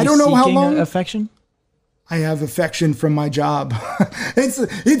see. Are I you don't know how seeking long. affection? I have affection from my job.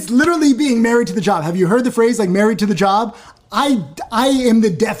 It's literally being married to the job. Have you heard the phrase like married to the job? I am the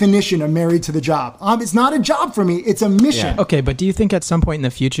definition of married to the job. It's not a job for me. It's a mission. Yeah. Okay, but do you think at some point in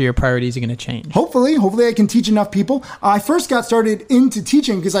the future your priorities are going to change? Hopefully I can teach enough people. I first got started into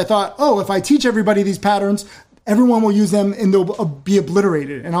teaching because I thought, if I teach everybody these patterns, everyone will use them and they'll be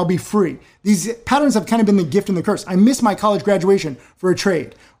obliterated and I'll be free. These patterns have kind of been the gift and the curse. I missed my college graduation for a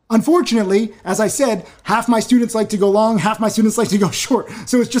trade. Unfortunately, as I said, half my students like to go long, half my students like to go short.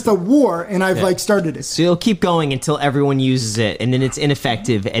 So it's just a war, and I've started it. So you'll keep going until everyone uses it, and then it's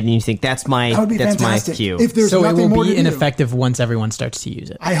ineffective, and you think that's my cue. If there's so it nothing will more be to do. ineffective once everyone starts to use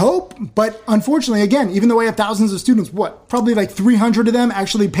it. I hope, but unfortunately, again, even though I have thousands of students, probably like 300 of them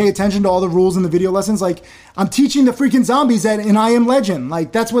actually pay attention to all the rules in the video lessons. Like, I'm teaching the freaking zombies in I Am Legend.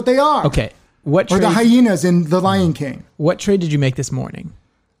 Like, that's what they are. Okay. Or the hyenas in The Lion King. What trade did you make this morning?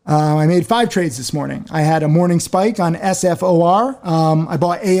 I made 5 trades this morning. I had a morning spike on SFOR. I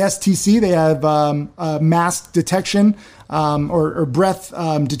bought ASTC. They have mask detection or breath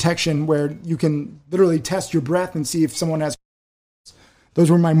detection where you can literally test your breath and see if someone has.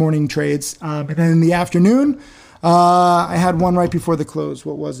 Those were my morning trades. And then in the afternoon, I had one right before the close.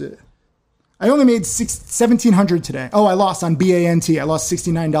 What was it? I only made $1,700 today. Oh, I lost on BANT. I lost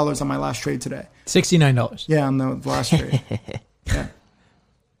 $69 on my last trade today. $69. Yeah, on the last trade. Yeah.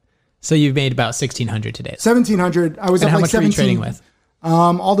 So you made about $1,600 today. $1,700. I was and up how like much 17. were you trading with?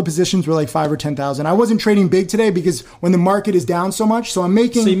 All the positions were like 5 or 10,000. I wasn't trading big today because when the market is down so much, so I'm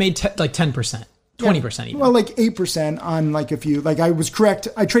making. So you made like 10%, 20% even. Well, like 8% on like a few. Like I was correct.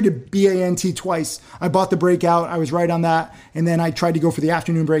 I traded BANT twice. I bought the breakout. I was right on that, and then I tried to go for the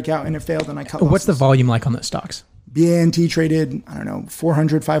afternoon breakout, and it failed, and I cut. What's the volume like on those stocks? BANT traded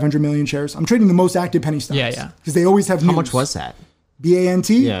 400, 500 million shares. I'm trading the most active penny stocks. Yeah. Because they always have news. How much was that? BANT, What's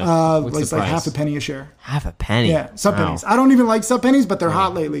the like price? half a penny a share. Half a penny? Yeah, sub pennies. I don't even like sub pennies, but they're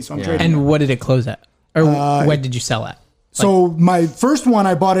hot lately, so I'm trading. And what did it close at? Or what did you sell at? So my first one,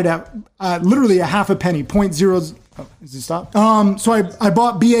 I bought it at literally a half a penny, 0.0. Oh, is it stop? So I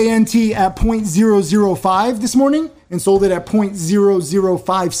bought BANT at 0.005 this morning and sold it at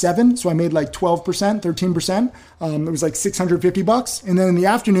 0.0057. So I made like 12%, 13%. It was like $650. And then in the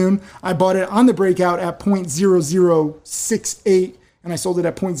afternoon, I bought it on the breakout at 0.0068 and I sold it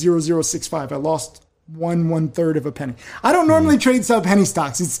at 0.0065. I lost one third of a penny. I don't normally trade sub penny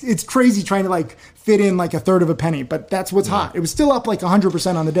stocks. It's crazy trying to like fit in like a third of a penny, but that's what's hot. It was still up like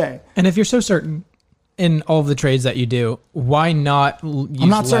 100% on the day. And if you're so certain in all of the trades that you do, why not use I'm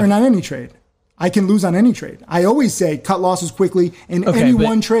not certain on any trade. I can lose on any trade. I always say cut losses quickly in any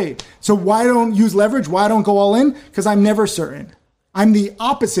one trade. So why don't use leverage? Why don't go all in? Because I'm never certain. I'm the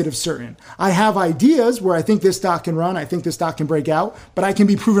opposite of certain. I have ideas where I think this stock can run. I think this stock can break out, but I can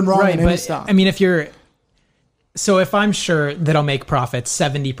be proven wrong in any stock. I mean, if I'm sure that I'll make profits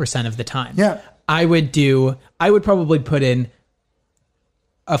 70% of the time, I would probably put in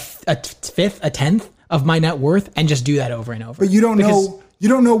a fifth, a tenth of my net worth and just do that over and over. But you don't know You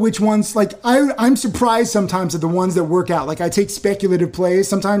don't know which ones, like I'm surprised sometimes at the ones that work out. Like I take speculative plays.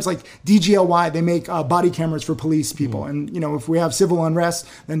 Sometimes like DGLY, they make body cameras for police people. And, if we have civil unrest,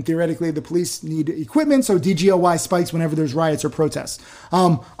 then theoretically the police need equipment. So DGLY spikes whenever there's riots or protests.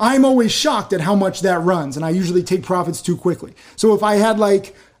 I'm always shocked at how much that runs. And I usually take profits too quickly. So if I had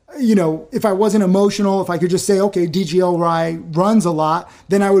like, if I wasn't emotional, if I could just say, okay, DGLY runs a lot,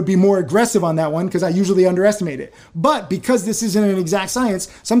 then I would be more aggressive on that one because I usually underestimate it. But because this isn't an exact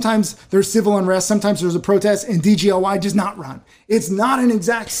science, sometimes there's civil unrest, sometimes there's a protest, and DGLY does not run. It's not an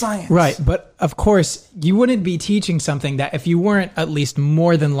exact science. Right. But of course, you wouldn't be teaching something that if you weren't at least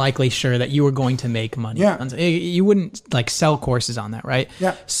more than likely sure that you were going to make money. Yeah. You wouldn't like sell courses on that, right?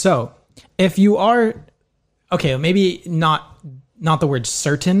 Yeah. So if you are, okay, maybe not the word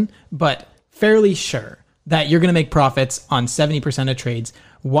certain, but fairly sure that you're going to make profits on 70% of trades,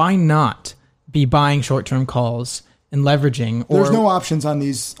 why not be buying short-term calls and leveraging? Or there's no options on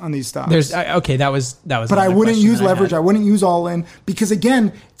these stocks. There's okay. That was. But I wouldn't use leverage. I wouldn't use all in because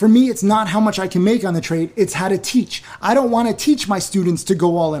again, for me, it's not how much I can make on the trade. It's how to teach. I don't want to teach my students to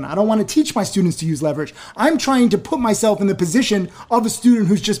go all in. I don't want to teach my students to use leverage. I'm trying to put myself in the position of a student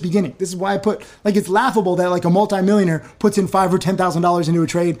who's just beginning. This is why I put it's laughable that like a multimillionaire puts in $5,000 or $10,000 into a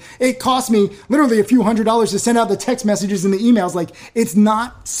trade. It costs me literally a few $100s to send out the text messages and the emails. Like it's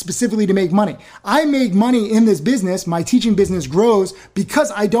not specifically to make money. I make money in this business. My teaching business grows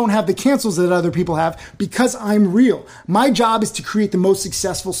because I don't have the cancels that other people have because I'm real. My job is to create the most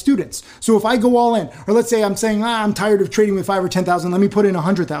successful students. So if I go all in, or let's say I'm saying, I'm tired of trading with 5,000 or 10,000, let me put in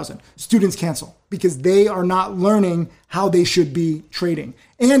 100,000. Students cancel because they are not learning how they should be trading.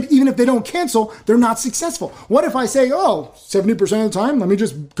 And even if they don't cancel, they're not successful. What if I say, 70% of the time, let me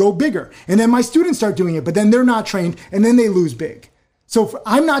just go bigger. And then my students start doing it, but then they're not trained and then they lose big. So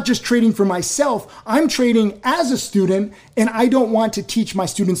I'm not just trading for myself, I'm trading as a student and I don't want to teach my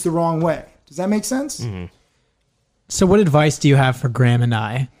students the wrong way. Does that make sense? Mm-hmm. So what advice do you have for Graham and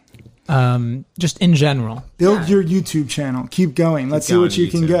I? Just in general. Build your YouTube channel. Keep going. Let's see what you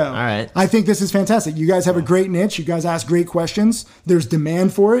can go. All right. I think this is fantastic. You guys have a great niche. You guys ask great questions. There's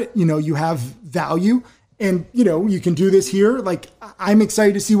demand for it. You have value and, you can do this here. Like I'm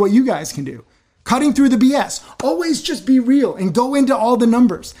excited to see what you guys can do. Cutting through the BS. Always just be real and go into all the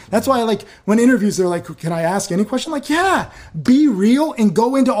numbers. That's why I like when interviews, they're like, can I ask any question? Like, yeah, be real and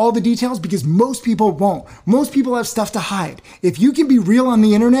go into all the details because most people won't. Most people have stuff to hide. If you can be real on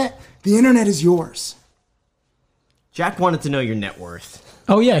the internet is yours. Jack wanted to know your net worth.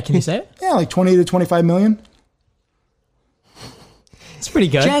 Oh yeah. Can you say it? Yeah, like 20 to 25 million. It's pretty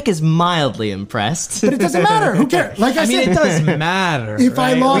good. Jack is mildly impressed. But it doesn't matter. Who cares? Like I said, it does matter. If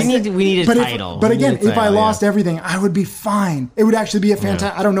I lost, we need a title. But again, if I lost everything, I would be fine. It would actually be a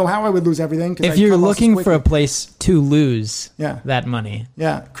fantastic. I don't know how I would lose everything. If you're looking for a place to lose that money,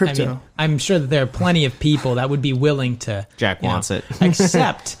 crypto. I'm sure that there are plenty of people that would be willing to. Jack wants it.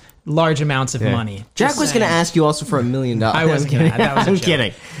 Accept large amounts of money. Jack was going to ask you also for $1 million. I wasn't going to. That was I'm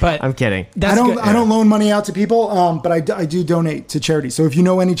kidding. But I'm kidding. I don't loan money out to people, but I do donate to charities. So if you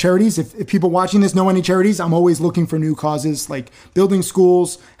know any charities, if people watching this know any charities, I'm always looking for new causes like building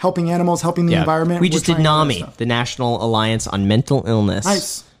schools, helping animals, helping the environment. We just did NAMI, the National Alliance on Mental Illness.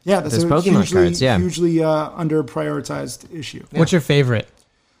 Nice. Yeah, that's a Pokemon cards. Yeah, hugely under prioritized issue. Yeah. What's your favorite?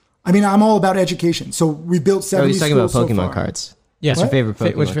 I mean, I'm all about education. So we built 70 he's talking about Pokemon cards. Yeah. What's your favorite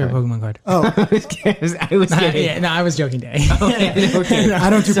Pokemon What's your favorite Pokemon card? Oh. I was kidding. I was joking, Day. Okay. I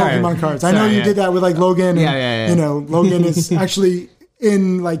don't do Pokemon cards. I know you did that with like Logan. And, Logan is actually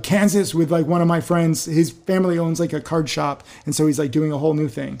in like Kansas with like one of my friends. His family owns like a card shop. And so he's like doing a whole new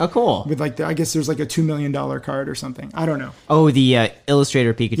thing. Oh, cool. With like, I guess there's like a $2 million card or something. I don't know. Oh, the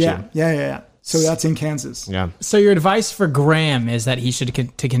Illustrator Pikachu. Yeah. So that's in Kansas. Yeah. So your advice for Graham is that he should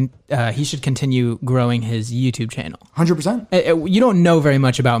continue growing his YouTube channel. 100%. You don't know very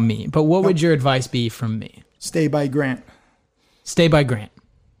much about me, but what would your advice be from me? Stay by Grant. Stay by Grant.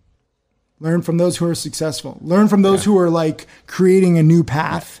 Learn from those who are successful. Learn from those who are like creating a new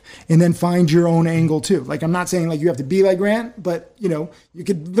path and then find your own angle too. Like I'm not saying like you have to be like Grant, but you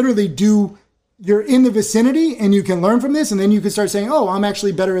could literally you're in the vicinity and you can learn from this and then you can start saying, I'm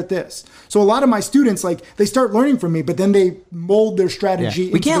actually better at this. So a lot of my students, like they start learning from me, but then they mold their strategy.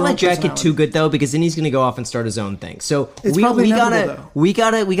 We can't let Jack get too good though, because then he's going to go off and start his own thing. So it's we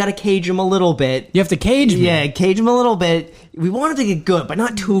gotta cage him a little bit. You have to cage me. Yeah, cage him a little bit. We want him to get good, but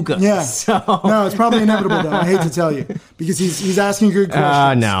not too good. Yeah. So. No, it's probably inevitable though. I hate to tell you because he's asking good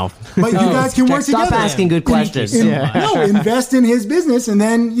questions. No. But you guys can work together. Stop asking good questions. Invest in his business and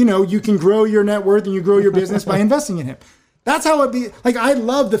then, you can grow your net worth and you grow your business by investing in him. That's how it be. Like, I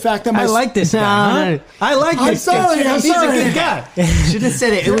love the fact that I like this guy. Huh? I like this guy. I'm He's sorry. a good guy. Should have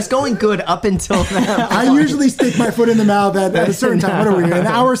said it. It was going good up until that. I usually stick my foot in the mouth at a certain time. What are we, an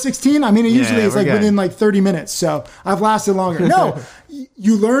hour 16? I mean, usually it's like good. within like 30 minutes. So I've lasted longer. No,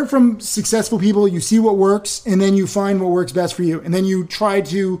 you learn from successful people. You see what works, and then you find what works best for you. And then you try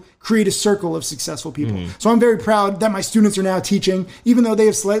to create a circle of successful people. So I'm very proud that my students are now teaching, even though they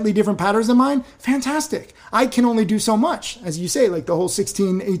have slightly different patterns than mine. Fantastic. I can only do so much. As you say, like the whole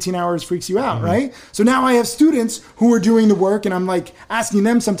 16, 18 hours freaks you out, right? So now I have students who are doing the work, and I'm like asking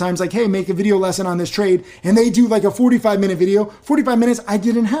them sometimes like, hey, make a video lesson on this trade. And they do like a 45-minute video. 45 minutes I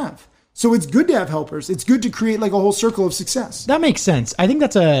didn't have. So it's good to have helpers. It's good to create like a whole circle of success. That makes sense. I think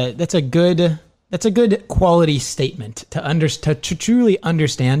that's a good quality statement to truly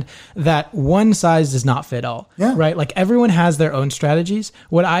understand that one size does not fit all. Yeah. Right? Like everyone has their own strategies.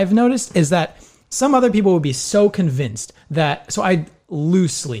 What I've noticed is that some other people would be so convinced that, so I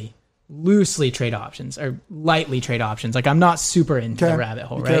loosely trade options or lightly trade options. Like I'm not super into the rabbit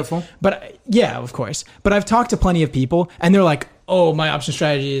hole, Be right? careful. But yeah, of course. But I've talked to plenty of people and they're like, oh, my option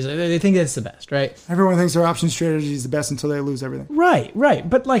strategy is, they think that's the best, right? Everyone thinks their option strategy is the best until they lose everything. Right.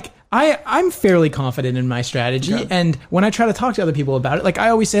 But like I'm fairly confident in my strategy. Okay. And when I try to talk to other people about it, like I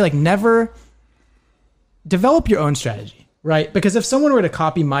always say, like never develop your own strategy, right? Because if someone were to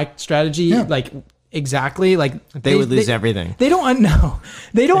copy my strategy, like exactly, like They would lose everything. They don't know.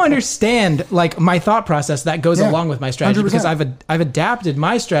 They don't understand like my thought process that goes along with my strategy 100%. because I've adapted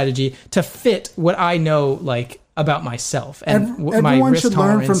my strategy to fit what I know like about myself and my everyone risk should learn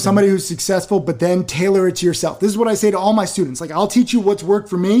tolerance from somebody who's successful, but then tailor it to yourself. This is what I say to all my students. Like, I'll teach you what's worked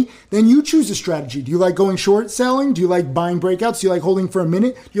for me. Then you choose a strategy. Do you like going short selling? Do you like buying breakouts? Do you like holding for a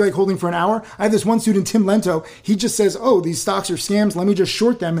minute? Do you like holding for an hour? I have this one student, Tim Lento. He just says, oh, these stocks are scams. Let me just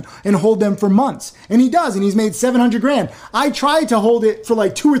short them and hold them for months. And he does. And he's made 700 grand. I tried to hold it for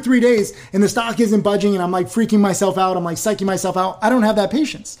like 2 or 3 days and the stock isn't budging. And I'm like freaking myself out. I'm like psyching myself out. I don't have that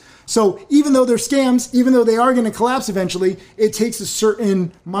patience. So even though they're scams, even though they are going to collapse eventually, it takes a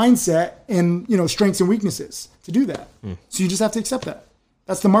certain mindset and, strengths and weaknesses to do that. So you just have to accept that.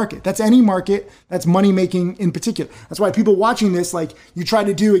 That's the market. That's any market. That's money making in particular. That's why people watching this, like you try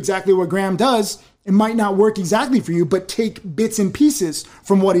to do exactly what Graham does. It might not work exactly for you, but take bits and pieces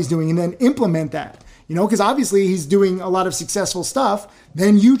from what he's doing and then implement that. Because obviously he's doing a lot of successful stuff.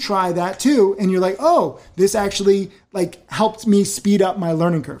 Then you try that too. And you're like, oh, this actually like helped me speed up my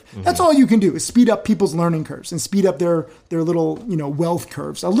learning curve. That's all you can do is speed up people's learning curves and speed up their little, wealth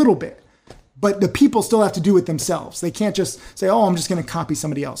curves a little bit. But the people still have to do it themselves. They can't just say, oh, I'm just going to copy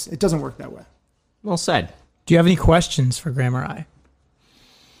somebody else. It doesn't work that way. Well said. Do you have any questions for Graham or I?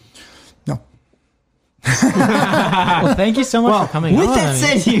 No. Well, thank you so much for coming With on. that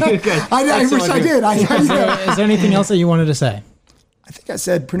said, you good. I wish I did. Is there anything else that you wanted to say? I think I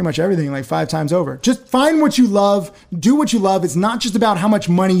said pretty much everything like 5 times over. Just find what you love, do what you love. It's not just about how much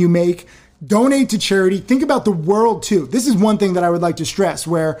money you make. Donate to charity. Think about the world too. This is one thing that I would like to stress,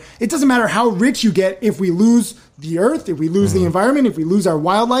 where it doesn't matter how rich you get if we lose the earth, if we lose the environment, if we lose our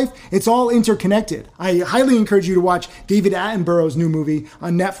wildlife, it's all interconnected. I highly encourage you to watch David Attenborough's new movie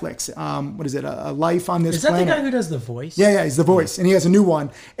on Netflix. What is it? A Life on This Planet. Is that the guy who does the voice? Yeah, he's the voice, and he has a new one.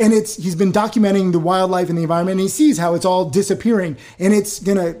 And he's been documenting the wildlife and the environment, and he sees how it's all disappearing, and it's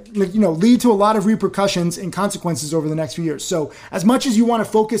gonna lead to a lot of repercussions and consequences over the next few years. So as much as you want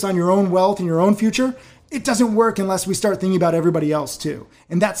to focus on your own wealth and your own future, it doesn't work unless we start thinking about everybody else too.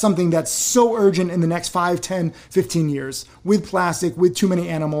 And that's something that's so urgent in the next 5, 10, 15 years with plastic, with too many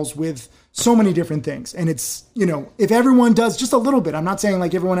animals, with so many different things. And it's, if everyone does just a little bit, I'm not saying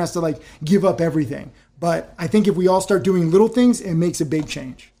like everyone has to like give up everything, but I think if we all start doing little things, it makes a big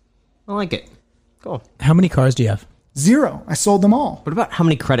change. I like it. Cool. How many cars do you have? 0. I sold them all. What about how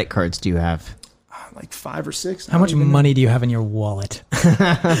many credit cards do you have? Like 5 or 6. How much money do you have in your wallet?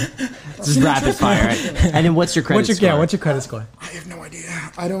 This is rapid fire, right? And then what's your credit score? Yeah, what's your credit score? I have no idea.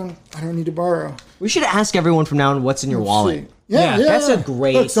 I don't need to borrow. We should ask everyone from now on what's in your wallet. Yeah, that's a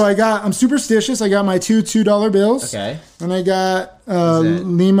great. Look, so I'm superstitious. I got my two $2 bills. Okay. And I got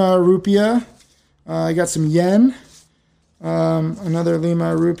Lima Rupiah. I got some yen. Another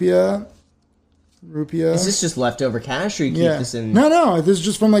Lima Rupiah. Is this just leftover cash, or you keep this in? No. This is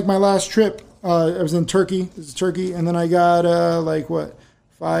just from like my last trip. I was in Turkey. This is Turkey, and then I got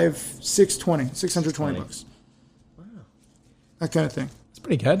 620 bucks. Wow, that kind of thing. It's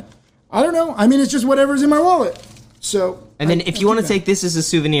pretty good. I don't know. I mean, it's just whatever's in my wallet. So, and then if you want to take this as a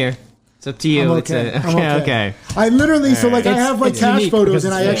souvenir, it's up to you. I'm okay. Okay. I literally, I have like cash unique photos, because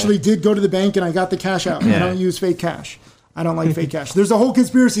and I actually did go to the bank and I got the cash out. I don't use fake cash. I don't like fake cash. There's a whole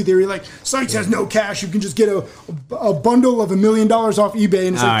conspiracy theory like Sykes has no cash. You can just get a bundle of $1 million off eBay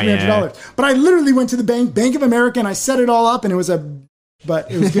and it's like $300. Yeah. But I literally went to the Bank of America, and I set it all up, and it was good.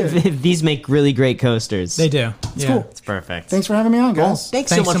 These make really great coasters. They do. It's cool. It's perfect. Thanks for having me on, guys. Cool.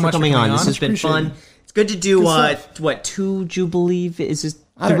 Thanks so much for coming on. This has been fun. It's good to do, what, 2 Jubilee? Is this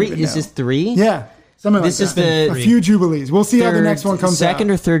 3? Is this 3? Yeah. Something like that. A few Jubilees. We'll see how the next one comes out.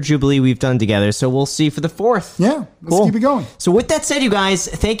 Second or third Jubilee we've done together, so we'll see for the 4th. Yeah, let's keep it going. So with that said, you guys,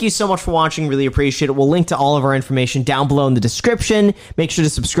 thank you so much for watching. Really appreciate it. We'll link to all of our information down below in the description. Make sure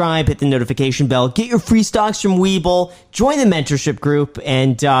to subscribe, hit the notification bell, get your free stocks from Webull, join the mentorship group,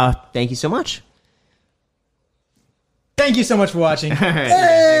 and thank you so much. Thank you so much for watching. Hey!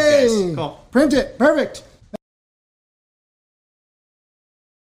 Thanks, guys. Cool. Print it. Perfect.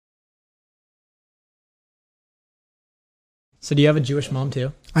 So do you have a Jewish mom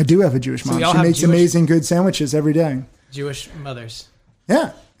too? I do have a Jewish mom. She makes amazing good sandwiches every day. Jewish mothers.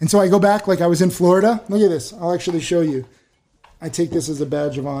 Yeah. And so I go back, like I was in Florida. Look at this. I'll actually show you. I take this as a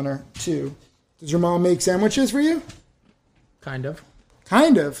badge of honor too. Does your mom make sandwiches for you? Kind of.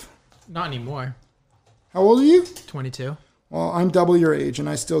 Kind of? Not anymore. How old are you? 22. Well, I'm double your age and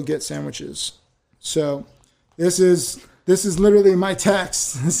I still get sandwiches. So this is literally my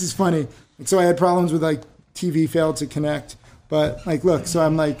text. This is funny. So I had problems with like TV failed to connect. But like, look, so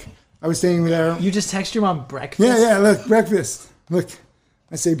I'm like, I was staying there. You just text your mom breakfast? Yeah, look, breakfast. Look,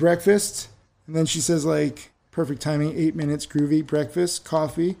 I say breakfast. And then she says like, perfect timing, 8 minutes, groovy, breakfast,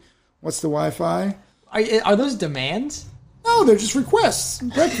 coffee. What's the Wi-Fi? Are those demands? No, they're just requests.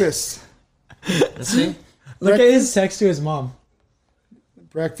 Breakfast. Let's see. Look at his text to his mom.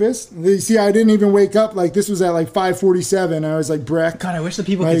 Breakfast. You see, I didn't even wake up. Like this was at like 5:47. I was like, break. God, I wish the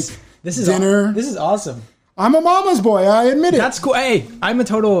people could. This is dinner. This is awesome. I'm a mama's boy. I admit it. That's cool. Hey, I'm a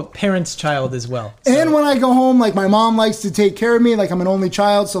total parent's child as well. So. And when I go home, like my mom likes to take care of me. Like I'm an only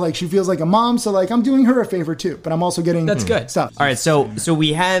child, so like she feels like a mom. So like I'm doing her a favor too. But I'm also getting good stuff. All right, so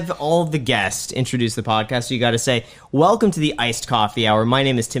we have all of the guests introduce the podcast. So you got to say welcome to the Iced Coffee Hour. My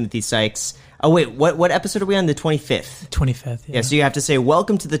name is Timothy Sykes. Oh wait, what episode are we on? The 25th. 25th. Yeah. So you have to say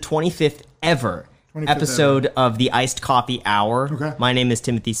welcome to the 25th ever. 25th episode of the Iced Coffee Hour. Okay. My name is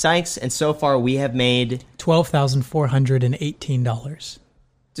Timothy Sykes, and so far we have made $12,418.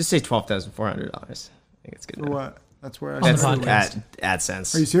 Just say $12,400. I think it's good. For what? That's where I started.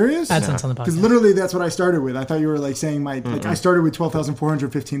 AdSense. Are you serious? AdSense on the podcast. Because literally that's what I started with. I thought you were like saying like I started with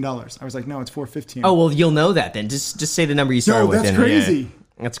 $12,415. I was like, no, it's $415. Oh well, you'll know that then. Just say the number you started with. That's crazy. Yeah.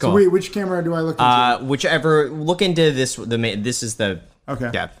 That's cool. So wait, which camera do I look into? Whichever. Look into this. This is the. Okay.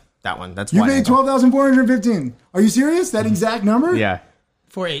 Yeah. That one. That's you made $12,415. Are you serious? That exact number? Yeah.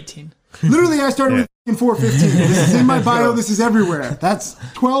 418. Literally, I started with $415. This is in my bio. This is everywhere. That's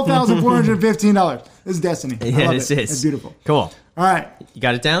 $12,415. This is destiny. I love it. It's beautiful. Cool. All right. You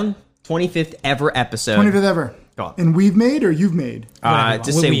got it down? 25th ever episode. 25th ever. Go on. And we've made or you've made?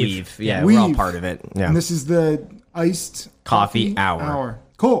 Just say we've. Yeah, we're all part of it. Yeah. And this is the Iced Coffee Hour.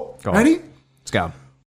 Cool. Ready? Let's go.